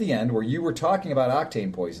 right at the end where you were talking about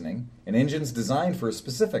octane poisoning and engines designed for a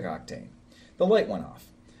specific octane. The light went off.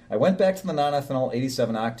 I went back to the non-ethanol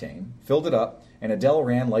 87 octane, filled it up, and Adele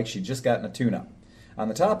ran like she'd just gotten a tune-up. On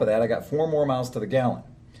the top of that, I got 4 more miles to the gallon.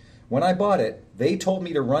 When I bought it, they told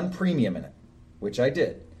me to run premium in it, which I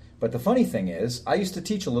did. But the funny thing is, I used to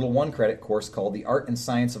teach a little 1-credit course called The Art and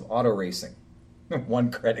Science of Auto Racing.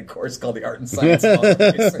 1-credit course called The Art and Science of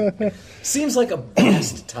Auto Racing. Seems like a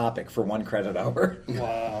vast topic for 1 credit hour.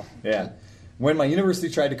 Wow. Yeah. When my university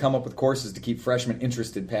tried to come up with courses to keep freshmen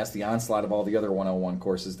interested past the onslaught of all the other 101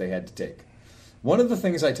 courses they had to take. One of the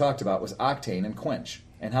things I talked about was octane and quench,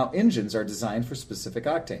 and how engines are designed for specific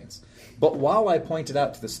octanes. But while I pointed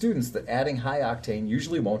out to the students that adding high octane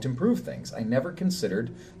usually won't improve things, I never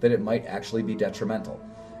considered that it might actually be detrimental,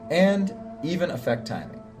 and even affect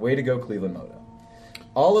timing. Way to go, Cleveland Moto.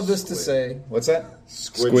 All of this to say, what's that?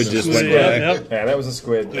 Squid just went by. Yep. Yeah, that was a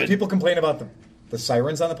squid. People complain about the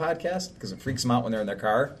sirens on the podcast because it freaks them out when they're in their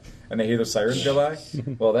car and they hear the sirens go by.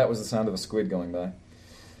 Well, that was the sound of a squid going by.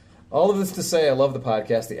 All of this to say, I love the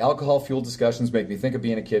podcast. The alcohol-fueled discussions make me think of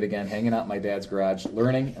being a kid again, hanging out in my dad's garage,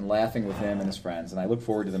 learning and laughing with him and his friends, and I look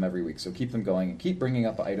forward to them every week. So keep them going and keep bringing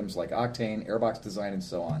up items like octane, airbox design, and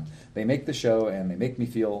so on. They make the show, and they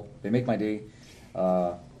make my day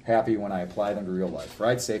happy when I apply them to real life.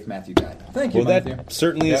 Ride safe, Matthew Guy. Thank you, Well, Matthew. that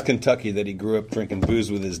certainly is Yep. Kentucky, that he grew up drinking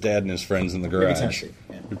booze with his dad and his friends in the Maybe garage. Tennessee.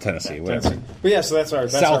 Yeah. Or Tennessee, whatever. Tennessee. But yeah, so that's our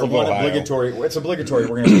South our of one Ohio. obligatory. It's obligatory.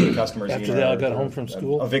 We're going to do the customers After email they all or- got or home from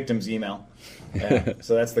school? a victim's email. Yeah.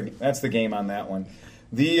 So that's the game on that one.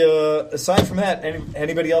 The aside from that,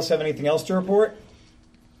 anybody else have anything else to report?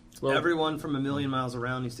 Everyone from a million miles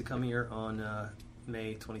around needs to come here on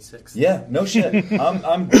May 26th. Yeah, no shit.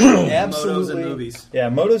 I'm absolutely Motos and movies. Yeah,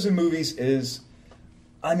 Motos and Movies is.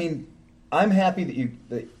 I mean, I'm happy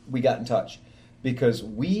that we got in touch because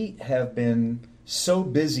we have been so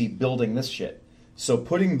busy building this shit. So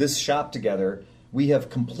putting this shop together, we have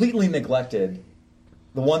completely neglected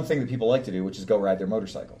the one thing that people like to do, which is go ride their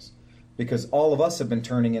motorcycles. Because all of us have been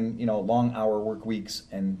turning in, long hour work weeks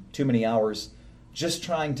and too many hours just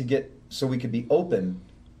trying to get so we could be open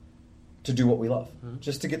to do what we love.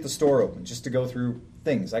 Just to get the store open, just to go through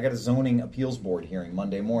things. I got a zoning appeals board hearing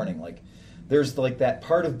Monday morning. Like, there's like that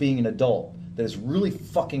part of being an adult that is really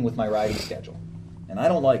fucking with my riding schedule. And I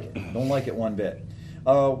don't like it. I don't like it one bit.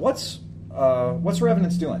 What's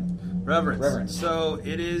Revenants doing? Reverence. So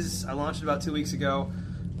it is. I launched it about 2 weeks ago.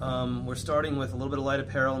 We're starting with a little bit of light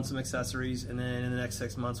apparel and some accessories, and then in the next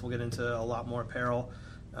 6 months we'll get into a lot more apparel.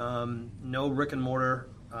 No brick and mortar.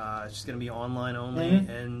 It's just going to be online only.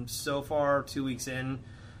 And so far, 2 weeks in,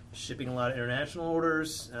 shipping a lot of international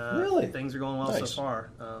orders. Really? Things are going well Nice. so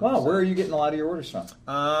far. Wow, where are you getting a lot of your orders from?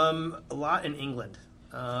 A lot in England.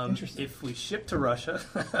 Interesting. If we ship to Russia,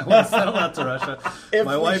 I want to send them out to Russia. If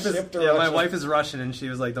my we wife is ship to my Russia. wife is Russian, and she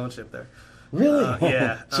was like, "Don't ship there." Really?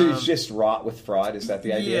 Yeah. So it's just wrought with fraud? Is that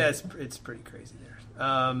the idea? Yeah, it's pretty crazy there.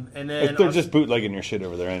 And then They're just bootlegging your shit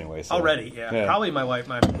over there anyway. So. already, yeah. Probably my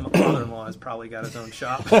father-in-law has probably got his own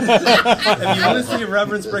shop. If you want to see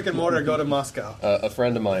Reverence brick and mortar, go to Moscow. A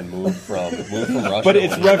friend of mine moved from Russia. But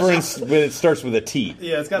it's reverence, but it starts with a T.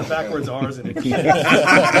 Yeah, it's got backwards R's in it.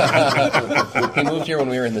 He moved here when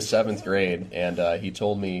we were in the 7th grade, and he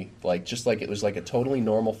told me, just like it was like a totally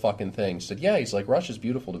normal fucking thing. He said, yeah, he's like, Russia's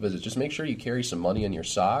beautiful to visit. Just make sure you carry some money in your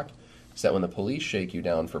sock, so that when the police shake you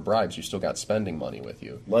down for bribes, you still got spending money with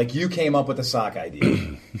you. Like you came up with the sock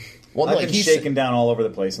idea. Well, I've like been he's shaken down all over the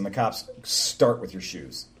place, and the cops start with your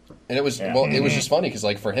shoes. and it was it was just funny because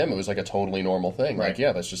like for him it was like a totally normal thing. Right. Like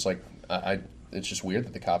yeah, that's just like it's just weird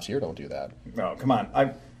that the cops here don't do that. No, come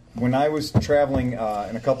on. When I was traveling in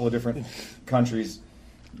a couple of different countries,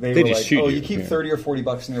 they They were just like, shoot "Oh, you. you keep Yeah. $30 or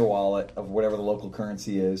 $40 in your wallet of whatever the local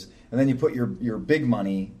currency is, and then you put your big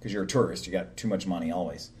money because you're a tourist. You got too much money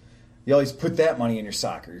always. You always put that money in your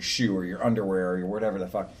sock or your shoe or your underwear or your whatever the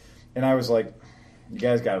fuck." And I was like, "You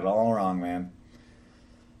guys got it all wrong, man.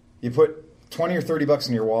 You put $20 or $30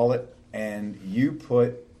 in your wallet, and you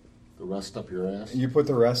put The rest up your ass.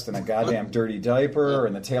 the rest in a goddamn dirty diaper or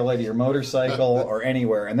in the taillight of your motorcycle or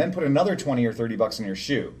anywhere, and then put another $20 or $30 in your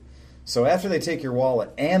shoe. So after they take your wallet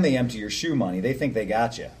and they empty your shoe money, they think they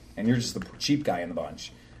got you, and you're just the cheap guy in the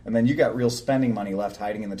bunch. And then you got real spending money left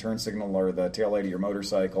hiding in the turn signal or the taillight of your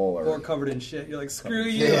motorcycle. Or covered in shit. You're like, screw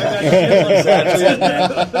you. Yeah. I got shit.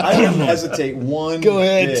 Exactly. I don't hesitate one Go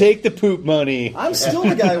ahead, bit. take the poop money. I'm still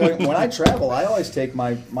the guy when I travel. I always take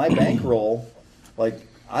my bankroll. Like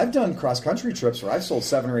I've done cross-country trips where I've sold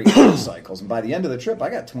 7 or 8 motorcycles, and by the end of the trip, I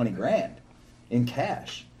got 20 grand in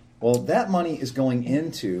cash. Well, that money is going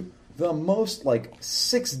into the most, like,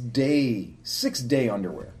 6-day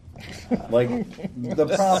underwear. Like, the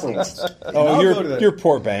proper ones. Oh, you're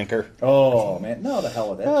poor banker. Oh, man. No, the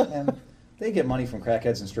hell with it. Man, they get money from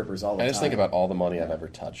crackheads and strippers all the time. I just think about all the money I've ever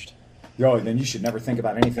touched. Yo, then you should never think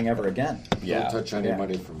about anything ever again. Yeah. Don't touch any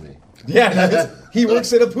money from me. Yeah, he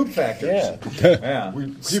works at a poop factory. Yeah. Yeah.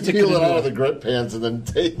 You peel it out of the grip pans and then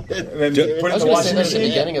take it. And then put I it in was the going to washing say that at the machine.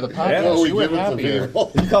 beginning of the podcast. Yeah. Oh, we you were give it to happier.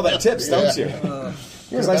 people. You call that tips, don't you? Yeah.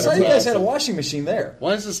 Because I saw you guys had a washing machine there.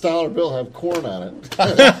 Why does this dollar bill have corn on it? Are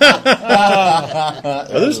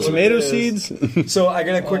those tomato seeds? So I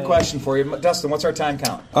got a quick question for you. Dustin, what's our time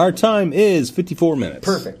count? Our time is 54 minutes.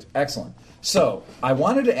 Perfect. Excellent. So I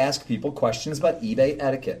wanted to ask people questions about eBay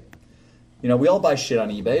etiquette. You know, we all buy shit on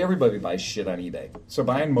eBay. Everybody buys shit on eBay. So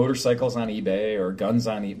buying motorcycles on eBay or guns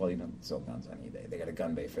on eBay. Well, you don't sell guns on eBay. They got a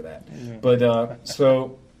gun bay for that. But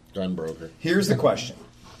so Gun broker. here's the question.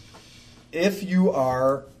 If you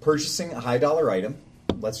are purchasing a high dollar item,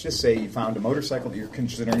 let's just say you found a motorcycle that you're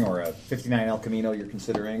considering, or a 59 El Camino you're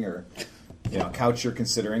considering, or a couch you're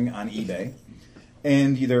considering on eBay,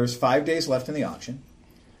 and there's 5 days left in the auction,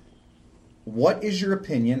 what is your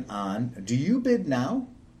opinion on, do you bid now,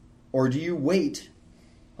 or do you wait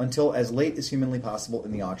until as late as humanly possible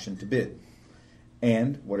in the auction to bid?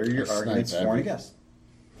 And what are your arguments for and against?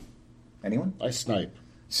 Anyone? I snipe.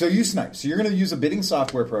 So you snipe. So you're going to use a bidding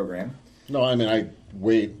software program. No, I mean, I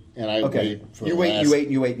wait, and I wait for you wait,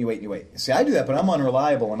 you wait. See, I do that, but I'm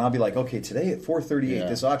unreliable, and I'll be like, okay, today at 4:38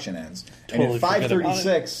 this auction ends, Totally and at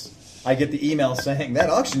 5:36 I get the email saying that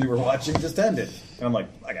auction you were watching just ended, and I'm like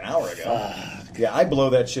an hour ago. Yeah, I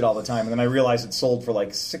blow that shit all the time, and then I realize it sold for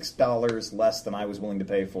like $6 less than I was willing to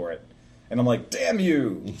pay for it, and I'm like, damn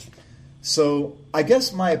you. So I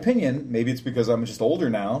guess my opinion, maybe it's because I'm just older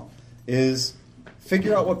now, is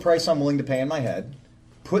figure out what price I'm willing to pay in my head.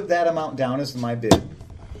 Put that amount down as my bid.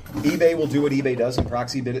 eBay will do what eBay does and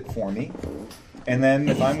proxy bid it for me. And then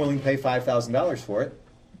if I'm willing to pay $5,000 for it,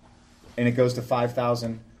 and it goes to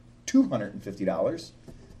 $5,250,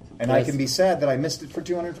 and I can be sad that I missed it for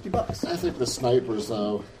 $250. I think the snipers,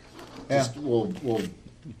 though, just will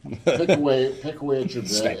pick away at your bid.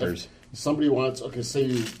 Snipers. If somebody wants, say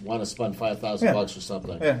you want to spend $5,000 bucks or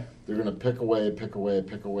something. Yeah. They're going to pick away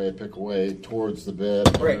towards the bid.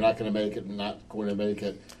 And Right. They're not going to make it and not going to make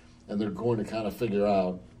it. And they're going to kind of figure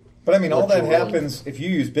out. But I mean, all what that you're willing- happens, if you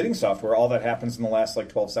use bidding software, all that happens in the last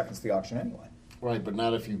 12 seconds of the auction anyway. Right, but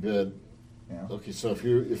not if you bid. Yeah. Okay, so if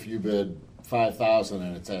you bid 5,000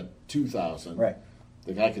 and it's at 2,000, Right.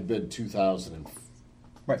 the guy could bid 2,000 and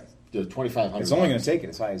Right. 2,500. It's only going to take it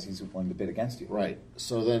as high as he's willing to bid against you. Right.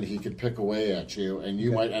 So then he could pick away at you, and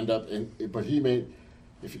you might end up in. But he may,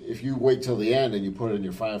 if you wait till the end and you put in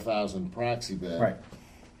your 5,000 proxy bid, Right.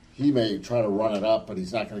 he may try to run it up, but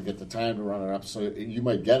he's not going to get the time to run it up. So you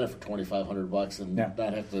might get it for $2,500 and Yeah.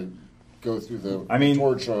 not have to go through the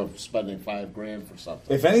torture of spending $5,000 for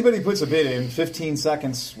something. If anybody puts a bid in 15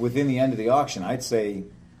 seconds within the end of the auction, I'd say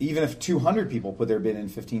even if 200 people put their bid in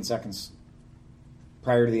 15 seconds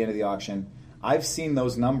prior to the end of the auction, I've seen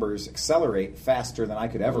those numbers accelerate faster than I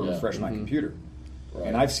could ever refresh my computer. Right.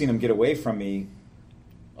 And I've seen them get away from me.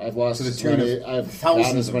 I've lost to the as tune many. of I've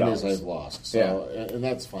thousands not as of many as dollars. I've lost. So, and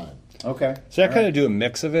that's fine. Okay. So I kind of do a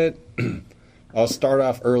mix of it. I'll start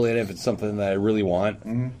off early, and if it's something that I really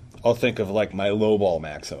want, I'll think of like my lowball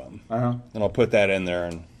maximum, and I'll put that in there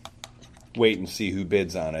and wait and see who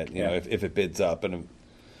bids on it. You know, if it bids up, and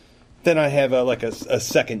then I have a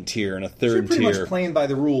second tier and a So third you're pretty tier. much playing by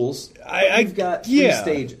the rules. You've got 3 yeah.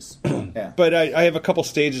 stages. Yeah. But I have a couple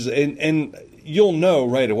stages, and you'll know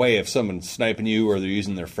right away if someone's sniping you or they're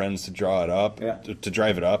using their friends to draw it up, to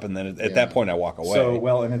drive it up, and then at that point I walk away. So,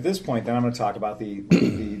 well, and at this point, then I'm going to talk about the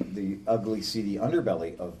ugly, seedy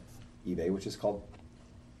underbelly of eBay, which is called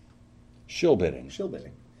shill bidding. Shill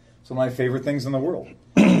bidding. It's one of my favorite things in the world.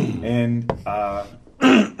 And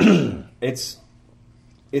it's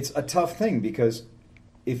a tough thing because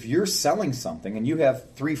if you're selling something and you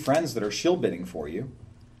have 3 friends that are shill bidding for you,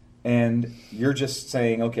 and you're just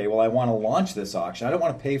saying, okay, well, I want to launch this auction. I don't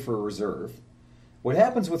want to pay for a reserve. What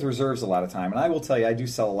happens with reserves a lot of time, and I will tell you, I do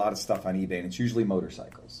sell a lot of stuff on eBay, and it's usually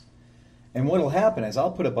motorcycles. And what will happen is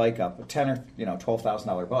I'll put a bike up, a $10,000 or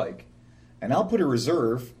 $12,000 bike, and I'll put a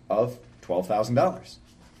reserve of $12,000.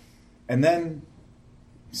 And then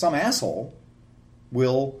some asshole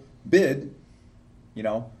will bid,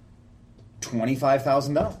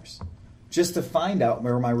 $25,000 just to find out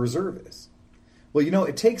where my reserve is. Well,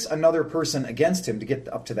 it takes another person against him to get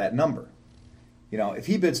up to that number. You know, if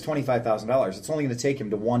he bids $25,000, it's only going to take him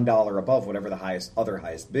to $1 above whatever the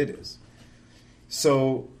highest bid is.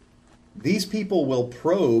 So these people will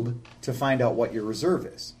probe to find out what your reserve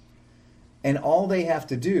is. And all they have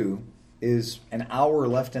to do is an hour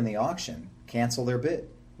left in the auction, cancel their bid,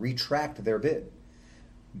 retract their bid.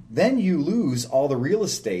 Then you lose all the real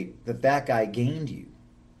estate that guy gained you,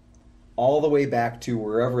 all the way back to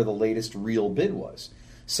wherever the latest real bid was.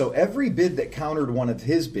 So every bid that countered one of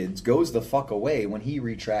his bids goes the fuck away when he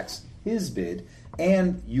retracts his bid,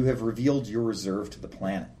 and you have revealed your reserve to the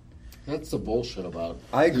planet. That's the bullshit about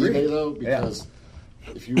I agree. eBay, though, because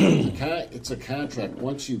if you it's a contract.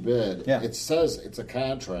 Once you bid, it says it's a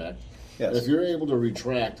contract. Yes. If you're able to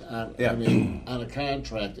retract on, on a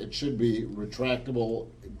contract, it should be retractable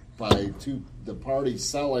by the party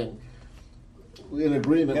selling in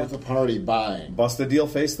agreement with the party buying. Bust the deal,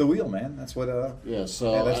 face the wheel, man. That's what. That's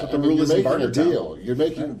what the rule is in You're making a barter deal. You're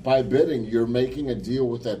making by bidding. You're making a deal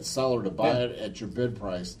with that seller to buy it at your bid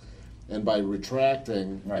price, and by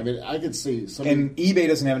retracting, I mean, I could see. And eBay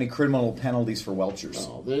doesn't have any criminal penalties for welchers.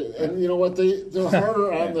 No, and you know what? They're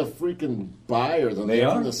harder on the freaking buyer than they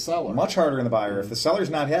are on the seller. Much harder on the buyer. If the seller's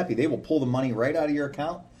not happy, they will pull the money right out of your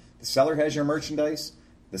account. The seller has your merchandise.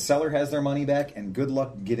 The seller has their money back, and good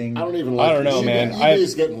luck getting. I don't know, man.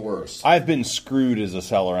 eBay's getting worse. I've been screwed as a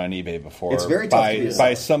seller on eBay before. It's very tough to be a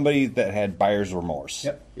seller. by somebody that had buyer's remorse.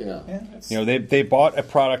 Yep. You know, they bought a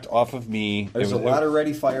product off of me. There's a lot of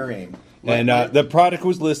ready, fire, aim. And the product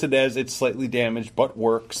was listed as it's slightly damaged but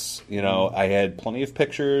works. You know, I had plenty of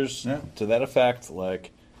pictures to that effect.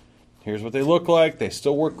 Like, here's what they look like. They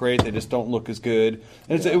still work great. They just don't look as good.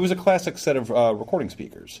 And it was a classic set of recording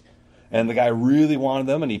speakers. And the guy really wanted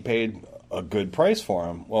them, and he paid a good price for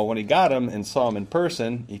them. Well, when he got them and saw them in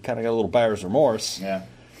person, he kind of got a little buyer's remorse. Yeah.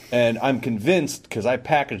 And I'm convinced, because I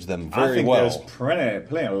packaged them very well. I think there's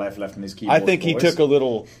plenty of life left in these keyboards. I think he took a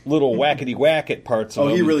little whackety whack at parts of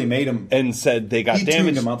them. He really made them. And said they got damaged.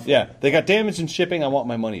 Tuned them up. They got damaged in shipping. I want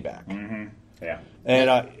my money back. Mm-hmm. Yeah. And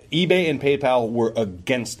eBay and PayPal were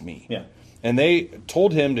against me. Yeah. And they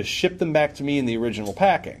told him to ship them back to me in the original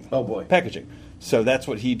packaging. Oh, boy. So that's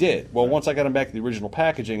what he did. Well, once I got him back to the original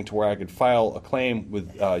packaging to where I could file a claim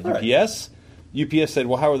with UPS, UPS said,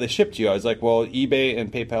 well, how were they shipped to you? I was like, well, eBay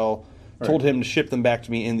and PayPal told him to ship them back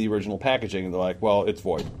to me in the original packaging. And they're like, well, it's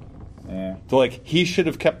void. Yeah. So, like, he should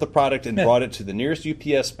have kept the product and brought it to the nearest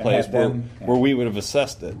UPS place where we would have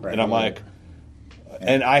assessed it. Right. And I'm like...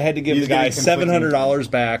 And I had to give the guy $700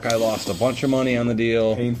 back. I lost a bunch of money on the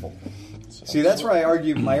deal. Painful. See, that's where I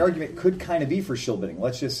argue. My argument could kind of be for shill bidding.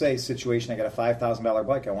 Let's just say situation: I got a $5,000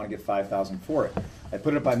 bike. I want to get $5,000 for it. I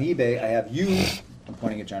put it up on eBay. I have you. I'm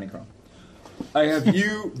pointing at Johnny Crone. I have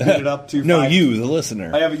you bid it up to. You, the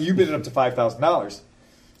listener. I have you bid it up to $5,000.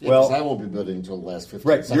 Well, I won't be bidding until the last 15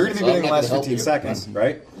 seconds. Right, you're going to be bidding the last 15 seconds,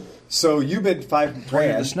 right? So you bid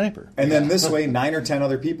 $5,000. The sniper. And then this way, 9 or 10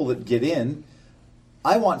 other people that get in.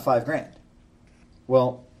 I want $5,000.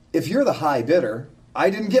 Well, if you're the high bidder, I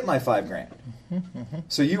didn't get my $5,000.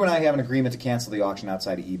 So you and I have an agreement to cancel the auction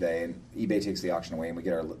outside of eBay, and eBay takes the auction away, and we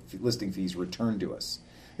get our listing fees returned to us.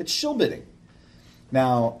 It's shill bidding.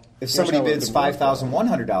 Now, if somebody bids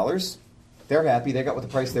 $5,100, they're happy. They got what the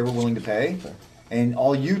price they were willing to pay, and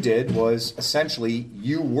all you did was essentially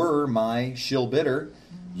you were my shill bidder.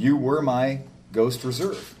 You were my ghost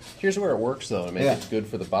reserve. Here's where it works, though, to make it good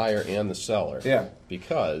for the buyer and the seller. Yeah.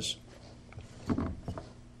 Because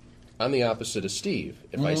I'm the opposite of Steve.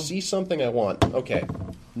 If I see something I want,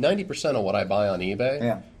 90% of what I buy on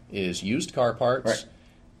eBay is used car parts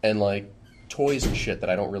and, like, toys and shit that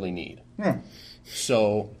I don't really need.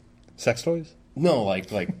 So... Sex toys? No, like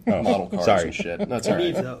model cars and shit. That's all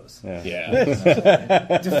right. Those.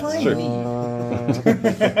 Yeah. Define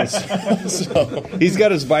so, he's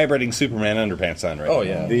got his vibrating Superman underpants on right now. Oh,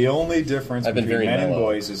 yeah. The only difference between very men and mellow.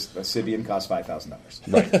 boys is a Sibian costs $5,000.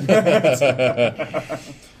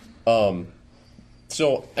 Right.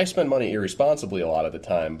 So I spend money irresponsibly a lot of the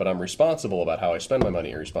time, but I'm responsible about how I spend my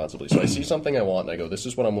money irresponsibly. So I see something I want, and I go, this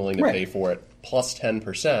is what I'm willing to pay for it, plus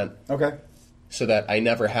 10%. Okay. So that I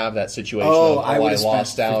never have that situation I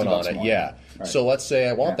lost out on it. More. Yeah. Right. So let's say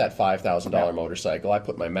I want that $5,000 motorcycle. I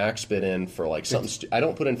put my max bid in for like something. I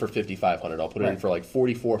don't put in for $5,500. I'll put it in for like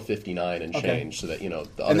 $4,459 and change, so that the other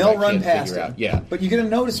and they'll guy run can't past figure it. out. Yeah. But you get a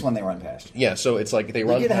notice when they run past you. Yeah. So it's like they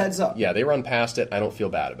run. Get a heads up. Yeah, they run past it. I don't feel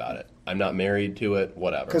bad about it. I'm not married to it.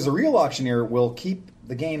 Whatever. Because the real auctioneer will keep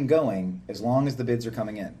the game going as long as the bids are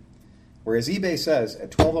coming in. Whereas eBay says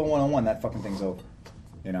at 12:01:01 that fucking thing's over.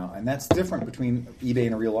 You know, and that's different between eBay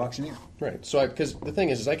and a real auctioneer. Right. So because the thing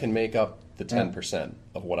is I can make up the 10%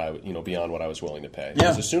 of what I, beyond what I was willing to pay. Yeah.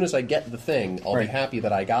 Because as soon as I get the thing, I'll Right. be happy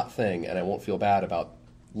that I got thing, and I won't feel bad about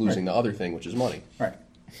losing the other thing, which is money. Right.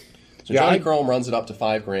 So Yeah, Johnny I- Chrome runs it up to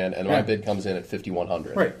 $5,000, and Yeah. my bid comes in at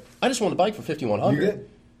 $5,100. Right. I just want the bike for $5,100. You did.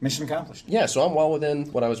 Mission accomplished. Yeah, so I'm well within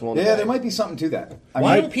what I was willing to Yeah, pay. there might be something to that.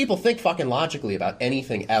 Why don't people think fucking logically about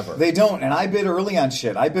anything ever? They don't, and I bid early on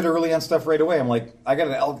shit. I bid early on stuff right away. I'm like,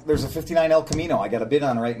 there's a 59 El Camino I got a bid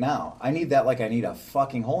on right now. I need that like I need a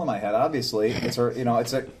fucking hole in my head. Obviously,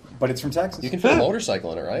 but it's from Texas. You can fit a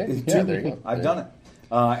motorcycle in it, right? Yeah, there you go. I've done it,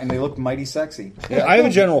 and they look mighty sexy. Yeah, I have a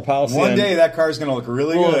general policy. One on- day that car's going to look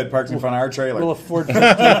really good parked in front of our trailer. Will a Ford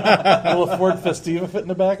Festiva fit in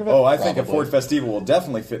the back of it? Oh, I think a Probably. Ford Festiva will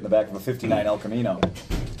definitely fit in the back of a 59 El Camino.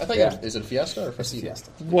 I thought Yeah. is it Fiesta or It's a Festiva?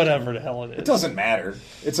 Fiesta. Whatever the hell it is. It doesn't matter.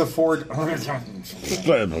 It's a Ford.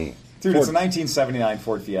 Dude, it's a 1979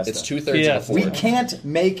 Ford Fiesta. It's 2/3 Yeah. of a We Ford. can't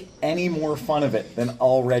make any more fun of it than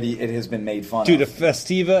already it has been made fun Dude, a of.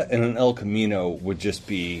 Festiva and an El Camino would just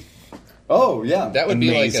be. Oh, yeah. That would be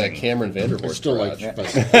like Amazing. a Cameron I Vandervoort still like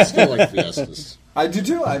garage. I still like Fiestas. I do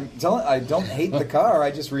too. I don't hate the car.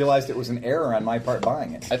 I just realized it was an error on my part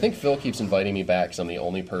buying it. I think Phil keeps inviting me back because I'm the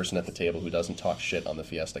only person at the table who doesn't talk shit on the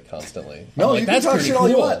Fiesta constantly. No, I'm like, you can that's talk pretty shit all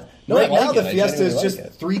you cool. want. No, right I like now, it. the I Fiesta is genuinely just like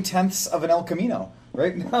it. 3/10 of an El Camino.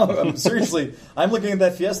 Right now, seriously, I'm looking at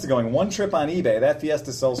that Fiesta going, one trip on eBay, that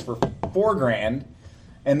Fiesta sells for $4,000,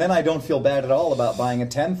 and then I don't feel bad at all about buying a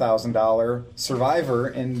 $10,000 Survivor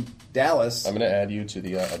in Dallas. I'm going to add you to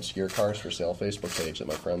the Obscure Cars for Sale Facebook page that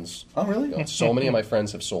my friends... Oh, really? So many of my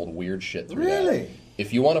friends have sold weird shit through that. Really?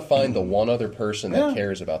 If you want to find the one other person that Yeah.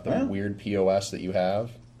 cares about the Yeah. weird POS that you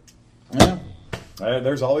have, Yeah.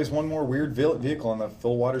 There's always one more weird vehicle in the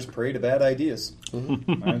Phil Waters parade of bad ideas.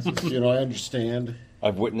 Right? You know, I understand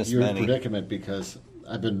I've witnessed your many. predicament because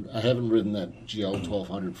I haven't ridden that GL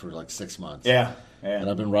 1200 for like 6 months. Yeah. And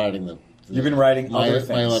Yeah. I've been riding the You've been riding my, other my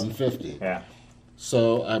things. 1150. Yeah.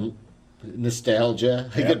 So I'm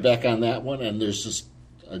nostalgia. I Yeah. get back on that one, and there's just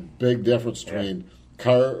a big difference between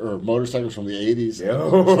car or motorcycles from the 80s.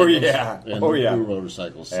 Oh, yeah. And Oh, yeah. new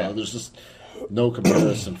motorcycles. Yeah. So there's just no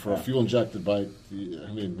comparison for a fuel injected bike.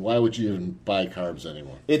 I mean, why would you even buy carbs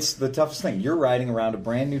anymore? It's the toughest thing. You're riding around a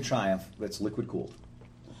brand new Triumph that's liquid cooled.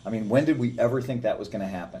 I mean, when did we ever think that was going to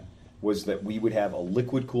happen? Was that we would have a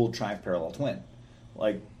liquid cooled Triumph Parallel Twin?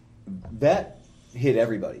 Like, that hit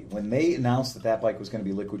everybody. When they announced that that bike was going to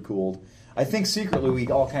be liquid cooled, I think secretly we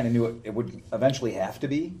all kind of knew it would eventually have to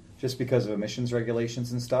be, just because of emissions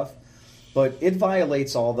regulations and stuff. But it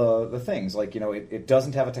violates all the things. Like, it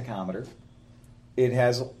doesn't have a tachometer. It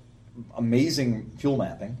has amazing fuel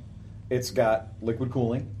mapping. It's got liquid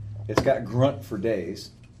cooling. It's got grunt for days.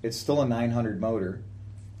 It's still a 900 motor,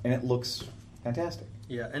 and it looks fantastic.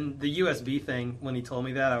 Yeah, and the USB thing, when he told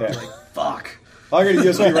me that, I was Yeah. like, fuck. I got a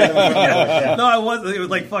USB right in the front. Yeah. No, I wasn't. It was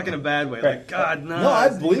like fucking a bad way. Right. Like, God, no. No, I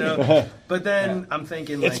believe it. But then Yeah. I'm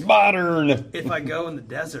thinking, like, It's modern. if I go in the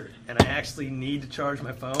desert and I actually need to charge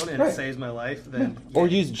my phone and Right. it saves my life, then Or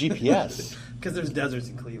use GPS. because there's deserts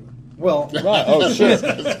in Cleveland. Well, Right. Oh shit.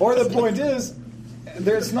 or the point is,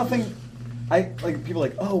 there's nothing. People are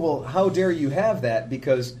like, oh well, how dare you have that?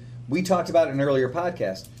 Because we talked about it in an earlier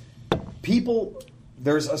podcast.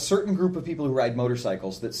 There's a certain group of people who ride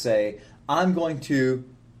motorcycles that say, I'm going to.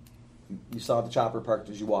 You saw the chopper parked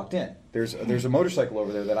as you walked in. There's a motorcycle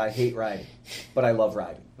over there that I hate riding, but I love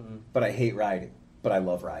riding. But I hate riding, but I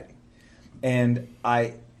love riding. And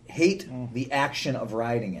I hate the action of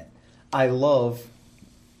riding it. I love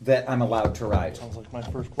that I'm allowed to ride. Sounds like my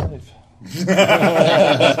first wife.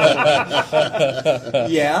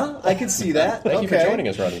 Yeah, I can see that. thank you for joining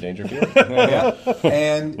us, Rodney Dangerfield. Yeah.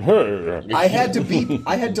 And I had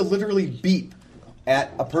to literally beep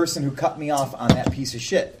at a person who cut me off on that piece of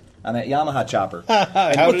shit, on that Yamaha chopper.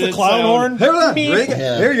 How With did the it clown sound? horn?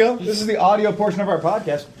 There you go. This is the audio portion of our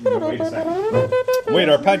podcast. Wait a second. Wait,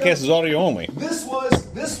 our podcast is audio only. This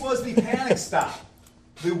was the panic stop.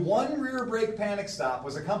 The one rear brake panic stop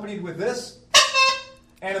was accompanied with this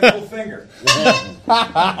and a middle finger.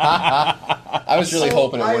 I was really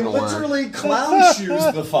hoping it I wouldn't work. literally clown shoes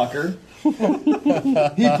the fucker.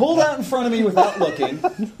 He pulled out in front of me without looking.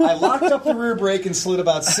 I locked up the rear brake and slid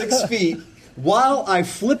about 6 feet while I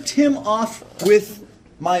flipped him off with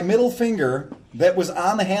my middle finger that was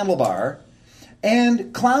on the handlebar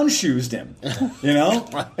and clown shoesed him. And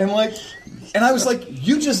I was like,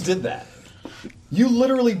 you just did that. You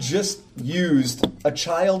literally just used a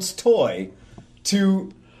child's toy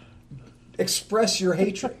to express your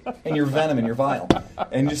hatred and your venom and your bile.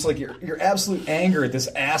 And just like your absolute anger at this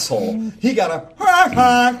asshole. He got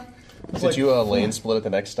a Did you lane split at the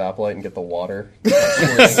next stoplight and get the water?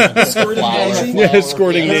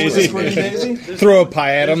 Squirting Daisy. Throw a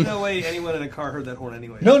pie at There's him. no way anyone in a car heard that horn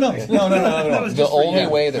anyway. No. The only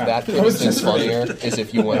way that could have been funnier is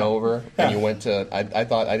if you went over and you went to. I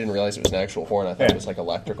didn't realize it was an actual horn. I thought it was like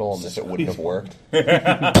electrical, and if it wouldn't have worked.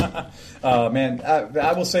 Man,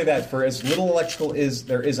 I will say that for as little electrical is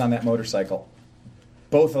there is on that motorcycle,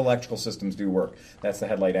 both electrical systems do work. That's the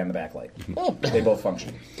headlight and the backlight. They both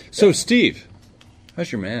function. So, Steve,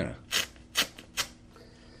 how's your mana?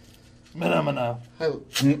 Mana.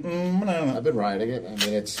 I've been riding it. I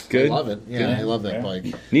mean, it's Good? I love it. Yeah, I love that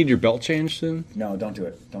bike. Need your belt changed soon? No, don't do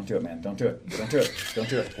it. Don't do it, man. Don't do it. Don't do it. Don't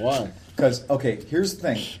do it. Why? Because, okay, here's the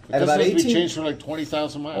thing. At It about doesn't have to be 18... changed for like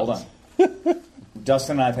 20,000 miles. Hold on.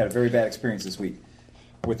 Dustin and I have had a very bad experience this week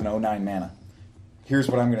with an 09 Mana. Here's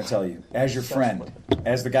what I'm going to tell you. As your friend,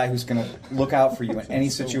 as the guy who's going to look out for you in any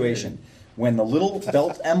situation, when the little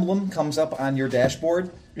belt emblem comes up on your dashboard,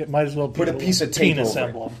 It might as well be put a piece of tape penis over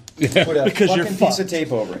emblem. it. Put a Because you're fucking piece of fucked.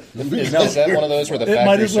 tape over it. Is that one of those where the It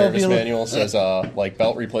might factory as well be service a- manual says like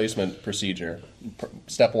belt replacement procedure?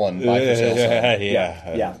 Step 1, buy for sale sign.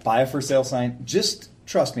 Yeah, buy a for sale sign. Just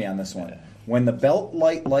trust me on this one. When the belt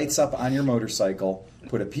light lights up on your motorcycle,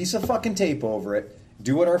 put a piece of fucking tape over it.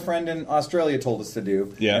 Do what our friend in Australia told us to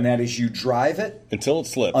do, and that is you drive it Until it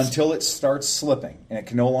slips. until it starts slipping, and it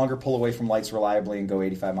can no longer pull away from lights reliably and go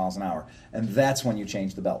 85 miles an hour. And that's when you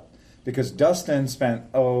change the belt. Because Dustin spent,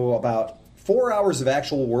 about 4 hours of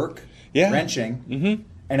actual work wrenching,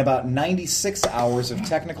 and about 96 hours of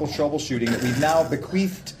technical troubleshooting that we've now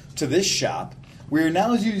bequeathed to this shop. We're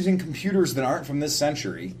now using computers that aren't from this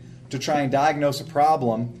century to try and diagnose a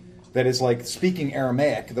problem that is like speaking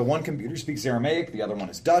Aramaic. The one computer speaks Aramaic, the other one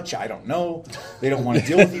is Dutch. I don't know. They don't want to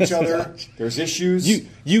deal with each other. There's issues.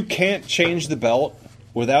 You can't change the belt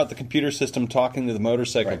without the computer system talking to the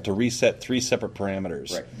motorcycle to reset 3 separate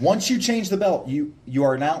parameters. Right. Once you change the belt, you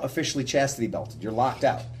are now officially chastity belted. You're locked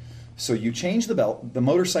out. So you change the belt. The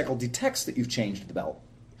motorcycle detects that you've changed the belt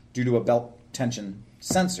due to a belt tension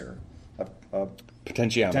sensor, a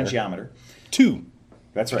potentiometer. 2.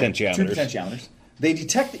 That's right. Potentiometers. 2 potentiometers. They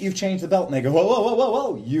detect that you've changed the belt, and they go,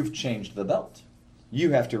 whoa, you've changed the belt.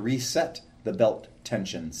 You have to reset the belt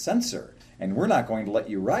tension sensor, and we're not going to let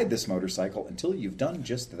you ride this motorcycle until you've done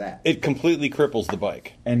just that. It completely cripples the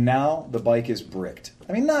bike. And now the bike is bricked.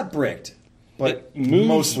 I mean, not bricked, but It moves.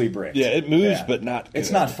 mostly bricked. Yeah, it moves, but not It's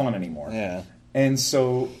good. not fun anymore. Yeah. And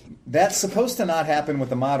so that's supposed to not happen with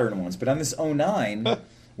the modern ones, but on this 09,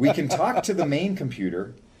 we can talk to the main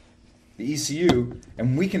computer, the ECU,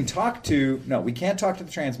 and we can talk to... No, we can't talk to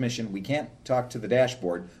the transmission, we can't talk to the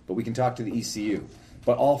dashboard, but we can talk to the ECU.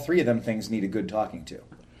 But all 3 of them things need a good talking to.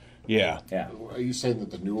 Yeah. Yeah. Are you saying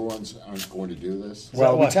that the newer ones aren't going to do this?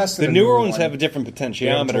 Well, we what? tested The newer ones have a different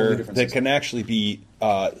potentiometer totally different that system. can actually be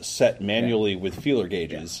set manually with feeler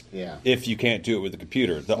gauges. Yeah. If you can't do it with the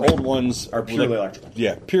computer, the old ones Are purely electrical.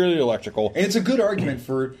 Yeah, purely electrical. And it's a good argument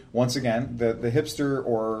for, once again, the hipster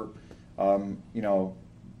or,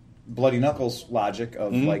 bloody knuckles logic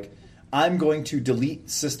of like, I'm going to delete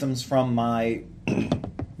systems from my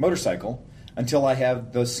motorcycle until I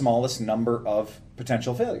have the smallest number of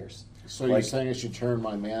potential failures. So you're saying I should turn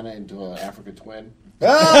my Mana into an Africa Twin?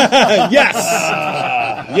 Yes!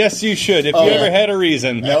 Yes, you should, if you ever had a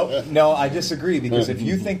reason. No, I disagree, because if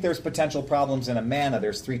you think there's potential problems in a Mana,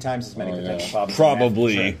 there's 3 times as many potential problems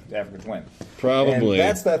Probably. in an Africa Twin. Probably. And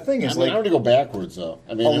that's the thing, is I want to go backwards, though.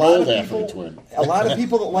 I mean, a an lot old of Africa people, Twin. a lot of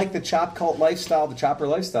people that like the chop cult lifestyle, the chopper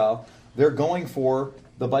lifestyle, they're going for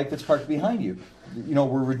the bike that's parked behind you.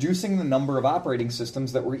 We're reducing the number of operating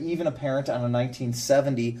systems that were even apparent on a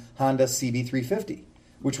 1970 Honda CB350,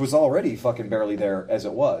 which was already fucking barely there as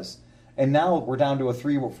it was. And now we're down to a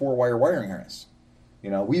 3 or 4 wire wiring harness.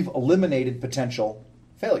 We've eliminated potential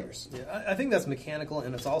failures. Yeah, I think that's mechanical,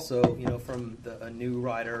 and it's also, from a new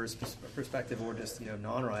rider's perspective, or just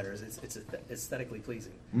non-riders, it's aesthetically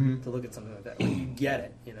pleasing to look at something like that. Like, you get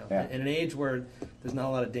it, Yeah. In an age where there's not a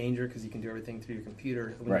lot of danger because you can do everything through your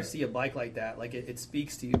computer. When you see a bike like that, like it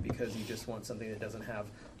speaks to you because you just want something that doesn't have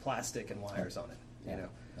plastic and wires on it.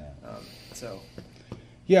 So.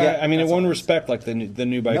 Yeah, I mean, in that's one all. respect, like the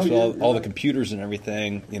new bikes, No, with you're all the right. computers and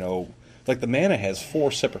everything, like the Mana has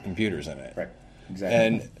 4 separate computers in it. Right. Exactly.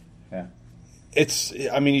 And yeah. it's,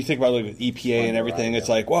 I mean, you think about like with EPA and everything, it's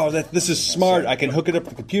like, wow, this is smart. I can hook it up to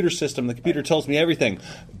the computer system. The computer tells me everything.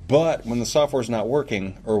 But when the software's not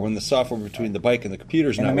working, or when the software between the bike and the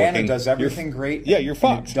computer's And not the Mana working, does everything great. Yeah, you're and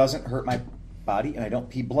fucked. It doesn't hurt my body, and I don't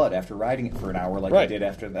pee blood after riding it for an hour like I Right. did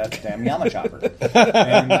after that damn Yama Chopper.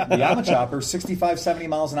 And the Yama Chopper, 65, 70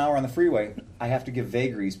 miles an hour on the freeway, I have to give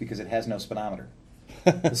vagaries because it has no speedometer.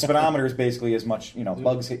 The speedometer is basically as much,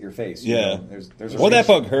 bugs hit your face. Yeah. There's a Well, that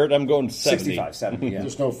ratio. bug hurt. I'm going 70. 65, 70, yeah.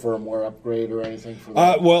 There's no firmware upgrade or anything for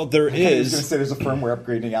that. Well, there I was going to is. say there's a firmware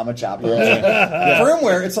upgrade to Yama Chopper.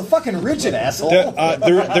 Firmware? It's a fucking rigid, asshole.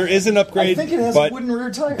 There is an upgrade, I think it has but a wooden rear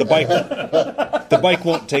tire. the bike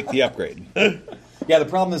won't take the upgrade. Yeah, the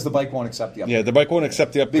problem is the bike won't accept the upgrade. Yeah, the bike won't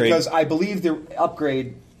accept the upgrade. Because I believe the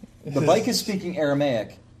upgrade, the bike is speaking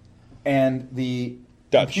Aramaic, and the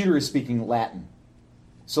Dutch. computer is speaking Latin.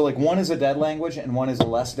 So, like, one is a dead language and one is a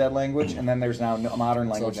less dead language, and then there's now a modern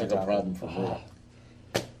language. Sounds like a problem for me.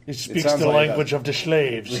 It speaks sounds the like language of the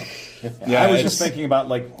slaves. Yeah, I was it's- just thinking about,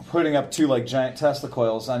 like, putting up two, like, giant Tesla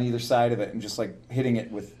coils on either side of it and just, like, hitting it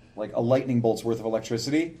with, like, a lightning bolt's worth of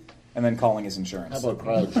electricity and then calling his insurance. How about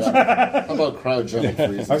cryogenic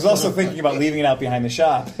freezing? I was also thinking about leaving it out behind the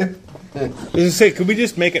shop. I was gonna say, could we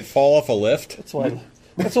just make it fall off a lift?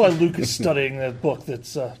 That's why Luke is studying that book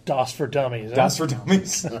that's DOS for Dummies. DOS for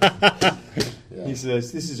Dummies. He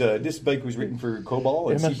says, this bike was written for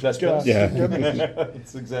COBOL and C++. Yeah.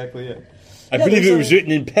 That's exactly it. I believe it was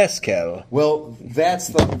written in Pascal. Well, that's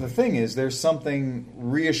the thing is there's something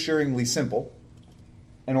reassuringly simple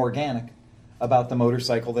and organic about the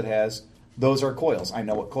motorcycle that has, those are coils. I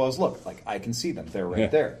know what coils look like. I can see them. They're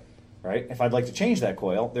right there. Right? If I'd like to change that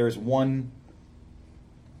coil, there's one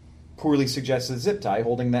poorly suggested zip tie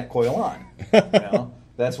holding that coil on.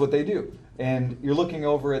 That's what they do. And you're looking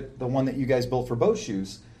over at the one that you guys built for boat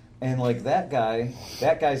shoes, and like that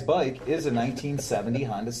guy's bike is a 1970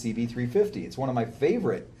 Honda CB350. It's one of my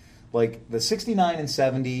favorite. Like the 69 and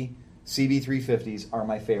 70 CB350s are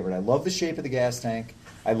my favorite. I love the shape of the gas tank.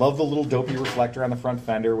 I love the little dopey reflector on the front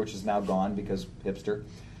fender, which is now gone because hipster.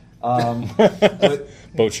 But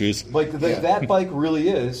Boat shoes. like that bike really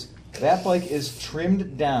is. That bike is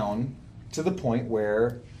trimmed down to the point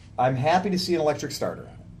where I'm happy to see an electric starter.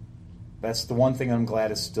 That's the one thing I'm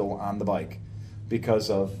glad is still on the bike,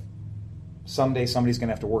 because of someday somebody's going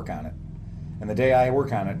to have to work on it. And the day I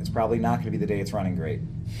work on it, it's probably not going to be the day it's running great.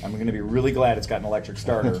 I'm going to be really glad it's got an electric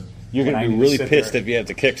starter. You're going to be really pissed if you have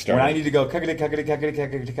to kickstart. When I need to go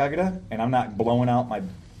kagada, and I'm not blowing out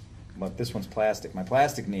but this one's plastic, my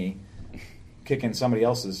plastic knee, kicking somebody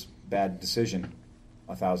else's bad decision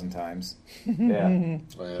 1,000 times. Yeah.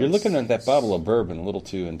 You're looking at that bottle of bourbon a little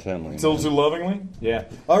too intently. Still too lovingly? Yeah.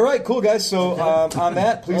 All right, cool, guys. So on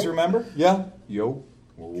that, please remember. Yeah. Yo.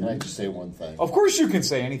 Can I just say one thing? Of course you can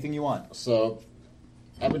say anything you want. So,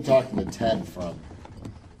 I've been talking to Ted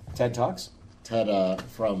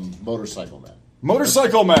from Motorcycle Man.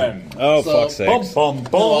 Motorcycle Man. Oh, So- fuck's sakes. Bum,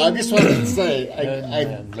 bum, No, I bum. just wanted to say,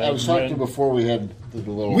 I was talking to you before we had the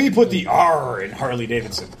little... We put the R in Harley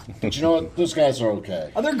Davidson. But you know what? Those guys are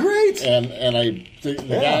okay. Oh, they're great. And the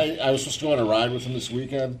guy, I was supposed to go on a ride with him this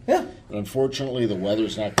weekend. Yeah. And unfortunately, the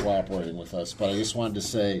weather's not cooperating with us. But I just wanted to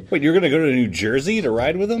say, Wait, you're going to go to New Jersey to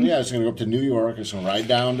ride with him? yeah, I was going to go up to New York. I was going to ride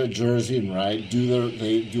down to Jersey and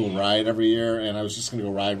they do a ride every year. And I was just going to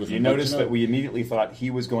go ride with You him. noticed that we immediately thought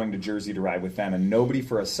he was going to Jersey to ride with them, and nobody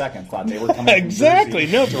for a second thought they were coming from Exactly.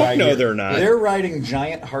 Jersey No, to fuck ride no, here. they're not. They're riding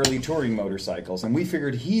giant Harley touring motorcycles, and we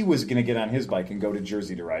figured he was going to get on his bike and go to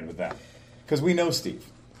Jersey to ride with them. Because we know Steve.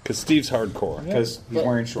 Because Steve's hardcore. Because he's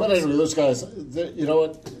wearing shorts. But anyway, those guys, you know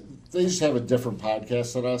what? They just have a different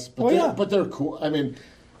podcast than us. But but they're cool. I mean,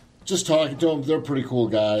 just talking to them, they're pretty cool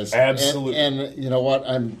guys. Absolutely. And you know what?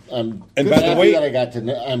 I'm And good by the happy way- that I got to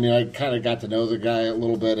know. I mean, I kind of got to know the guy a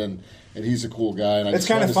little bit, and he's a cool guy. And I It's just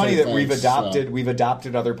kind of wanted to funny say that thanks, we've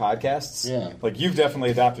adopted other podcasts. Yeah. Like you've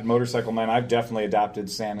definitely adopted Motorcycle Man. I've definitely adopted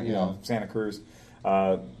Santa Cruz,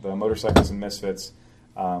 the Motorcycles and Misfits.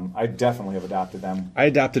 I definitely have adopted them. I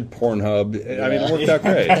adopted Pornhub. I mean, it worked out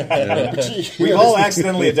great. Yeah. We've all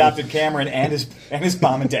accidentally adopted Cameron and his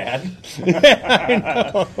mom and dad.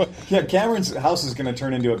 Yeah, Cameron's house is going to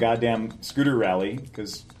turn into a goddamn scooter rally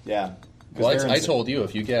because Well, I told you,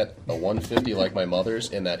 if you get a 150 like my mother's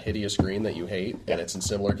in that hideous green that you hate, and it's in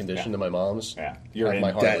similar condition to my mom's, you're have in.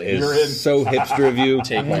 my That Harley. You're in. is so hipster of you.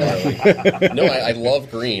 Take my Harley. No, I love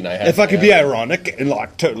green. If I could be ironic and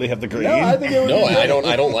like totally have the green. No, I think it would No, be I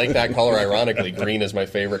don't like that color. Ironically, green is my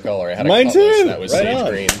favorite color. I had a Mine Cutlass too. that was Right sage on.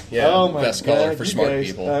 green. Yeah, Oh my best God, color for you smart guys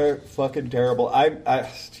people. are fucking terrible.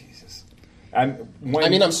 Jesus.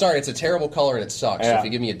 I'm sorry. It's a terrible color and it sucks. So Yeah. if you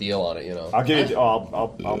give me a deal on it, you know. I'll give you.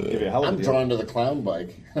 I'll give you a hell of a I'm deal. drawn to the clown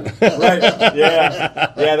bike. Right?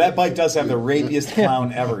 Yeah. That bike does have the rapiest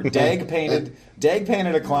clown ever. Dag painted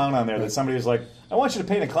a clown on there that somebody was like, "I want you to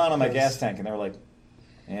paint a clown on my gas tank," and they were like,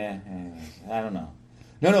 I don't know.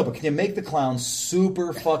 No, but can you make the clown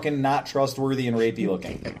super fucking not trustworthy and rapey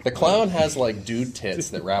looking? The clown has like dude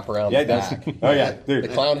tits that wrap around the back. Oh yeah, dude. The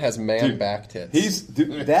clown has man back tits.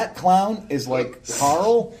 That clown is like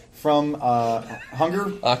Carl from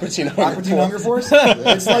Aqua Teen Hunger Force.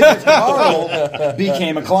 It's like if Carl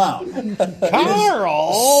became a clown.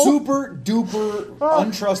 Carl! Super duper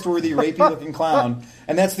untrustworthy, rapey looking clown,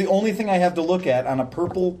 and that's the only thing I have to look at on a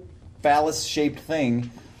purple phallus shaped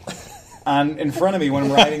thing in front of me when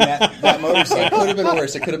I'm riding that motorcycle. It could have been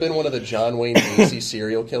worse. It could have been one of the John Wayne Gacy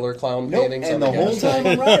serial killer clown paintings. And the whole time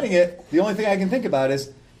I'm riding it, the only thing I can think about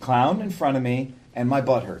is clown in front of me, and my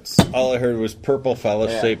butt hurts. All I heard was purple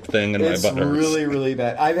phallus-shaped thing, and my butt hurts. It's really, really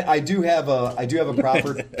bad. I do have a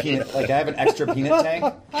proper peanut. Like I have an extra peanut tank.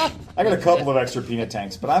 I got a couple of extra peanut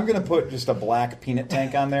tanks, but I'm going to put just a black peanut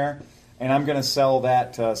tank on there, and I'm going to sell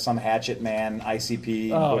that to some Hatchet Man,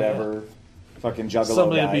 ICP, whatever. Yeah. Fucking juggalo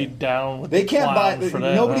Somebody guy. Be down with they can't buy. For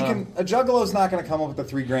that, nobody can. A juggalo's not going to come up with the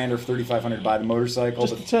 $3,000 or $3,500 to buy the motorcycle.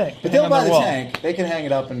 Just the tank. But they'll buy the tank. They can hang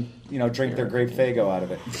it up and drink their grape Faygo out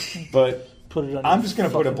of it. But put it on I'm just going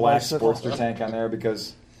to put a black Sportster tank on there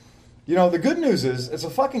because the good news is it's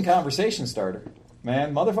a fucking conversation starter.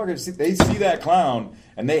 Man, motherfuckers, they see that clown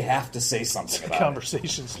and they have to say something about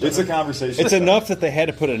conversation it. starter. It's a conversation. It's enough that they had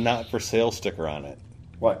to put a not for sale sticker on it.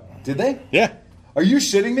 What? Did they? Yeah. Are you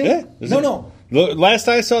shitting me? Yeah. No. Last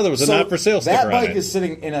I saw, there was a not for sale sticker on it. That bike is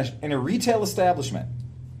sitting in a retail establishment,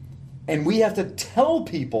 and we have to tell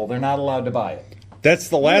people they're not allowed to buy it. That's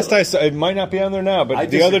the last I saw. It might not be on there now, but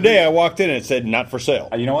the other day I walked in and it said not for sale.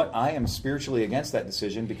 You know what? I am spiritually against that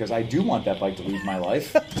decision because I do want that bike to leave my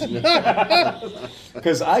life.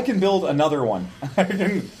 Because I can build another one.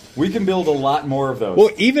 We can build a lot more of those. Well,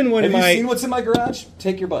 even when have you seen what's in my garage?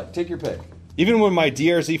 Take your pick. Even when my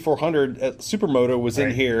DRZ 400 Supermoto was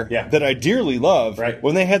in here, that I dearly love,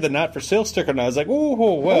 when they had the not for sale sticker on, I was like, "Oh,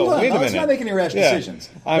 well, wait a minute." Let's not make any rash decisions.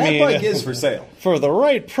 That bike is for sale for the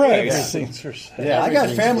right price. Everything's for sale. Yeah, I got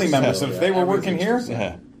family members. If they were working here,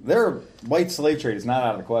 their white slave trade is not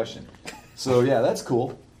out of the question. So yeah, that's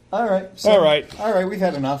cool. All right. So, all right. We've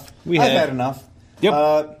had enough. I've had enough.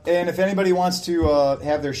 Yep. And if anybody wants to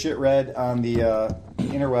have their shit read on the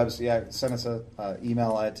interwebs, send us an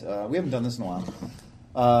email at, we haven't done this in a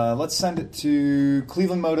while. Let's send it to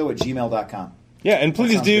clevelandmoto@gmail.com. Yeah, and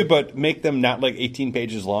please do, but make them not like 18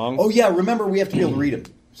 pages long. Oh, yeah, remember we have to be able to read them.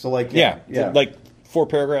 So like, like 4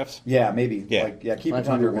 paragraphs. Yeah, maybe. Yeah. Keep it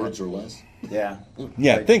under words or less. Yeah.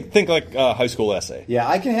 Yeah, think like a high school essay. Yeah,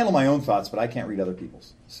 I can handle my own thoughts, but I can't read other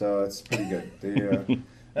people's. So it's pretty good.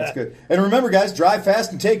 That's good. And remember, guys, drive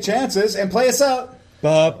fast and take chances and play us out.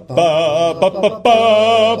 Where's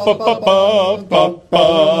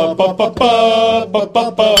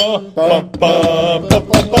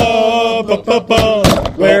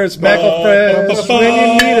McElfresh when you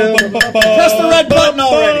need him? Press the red button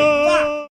already.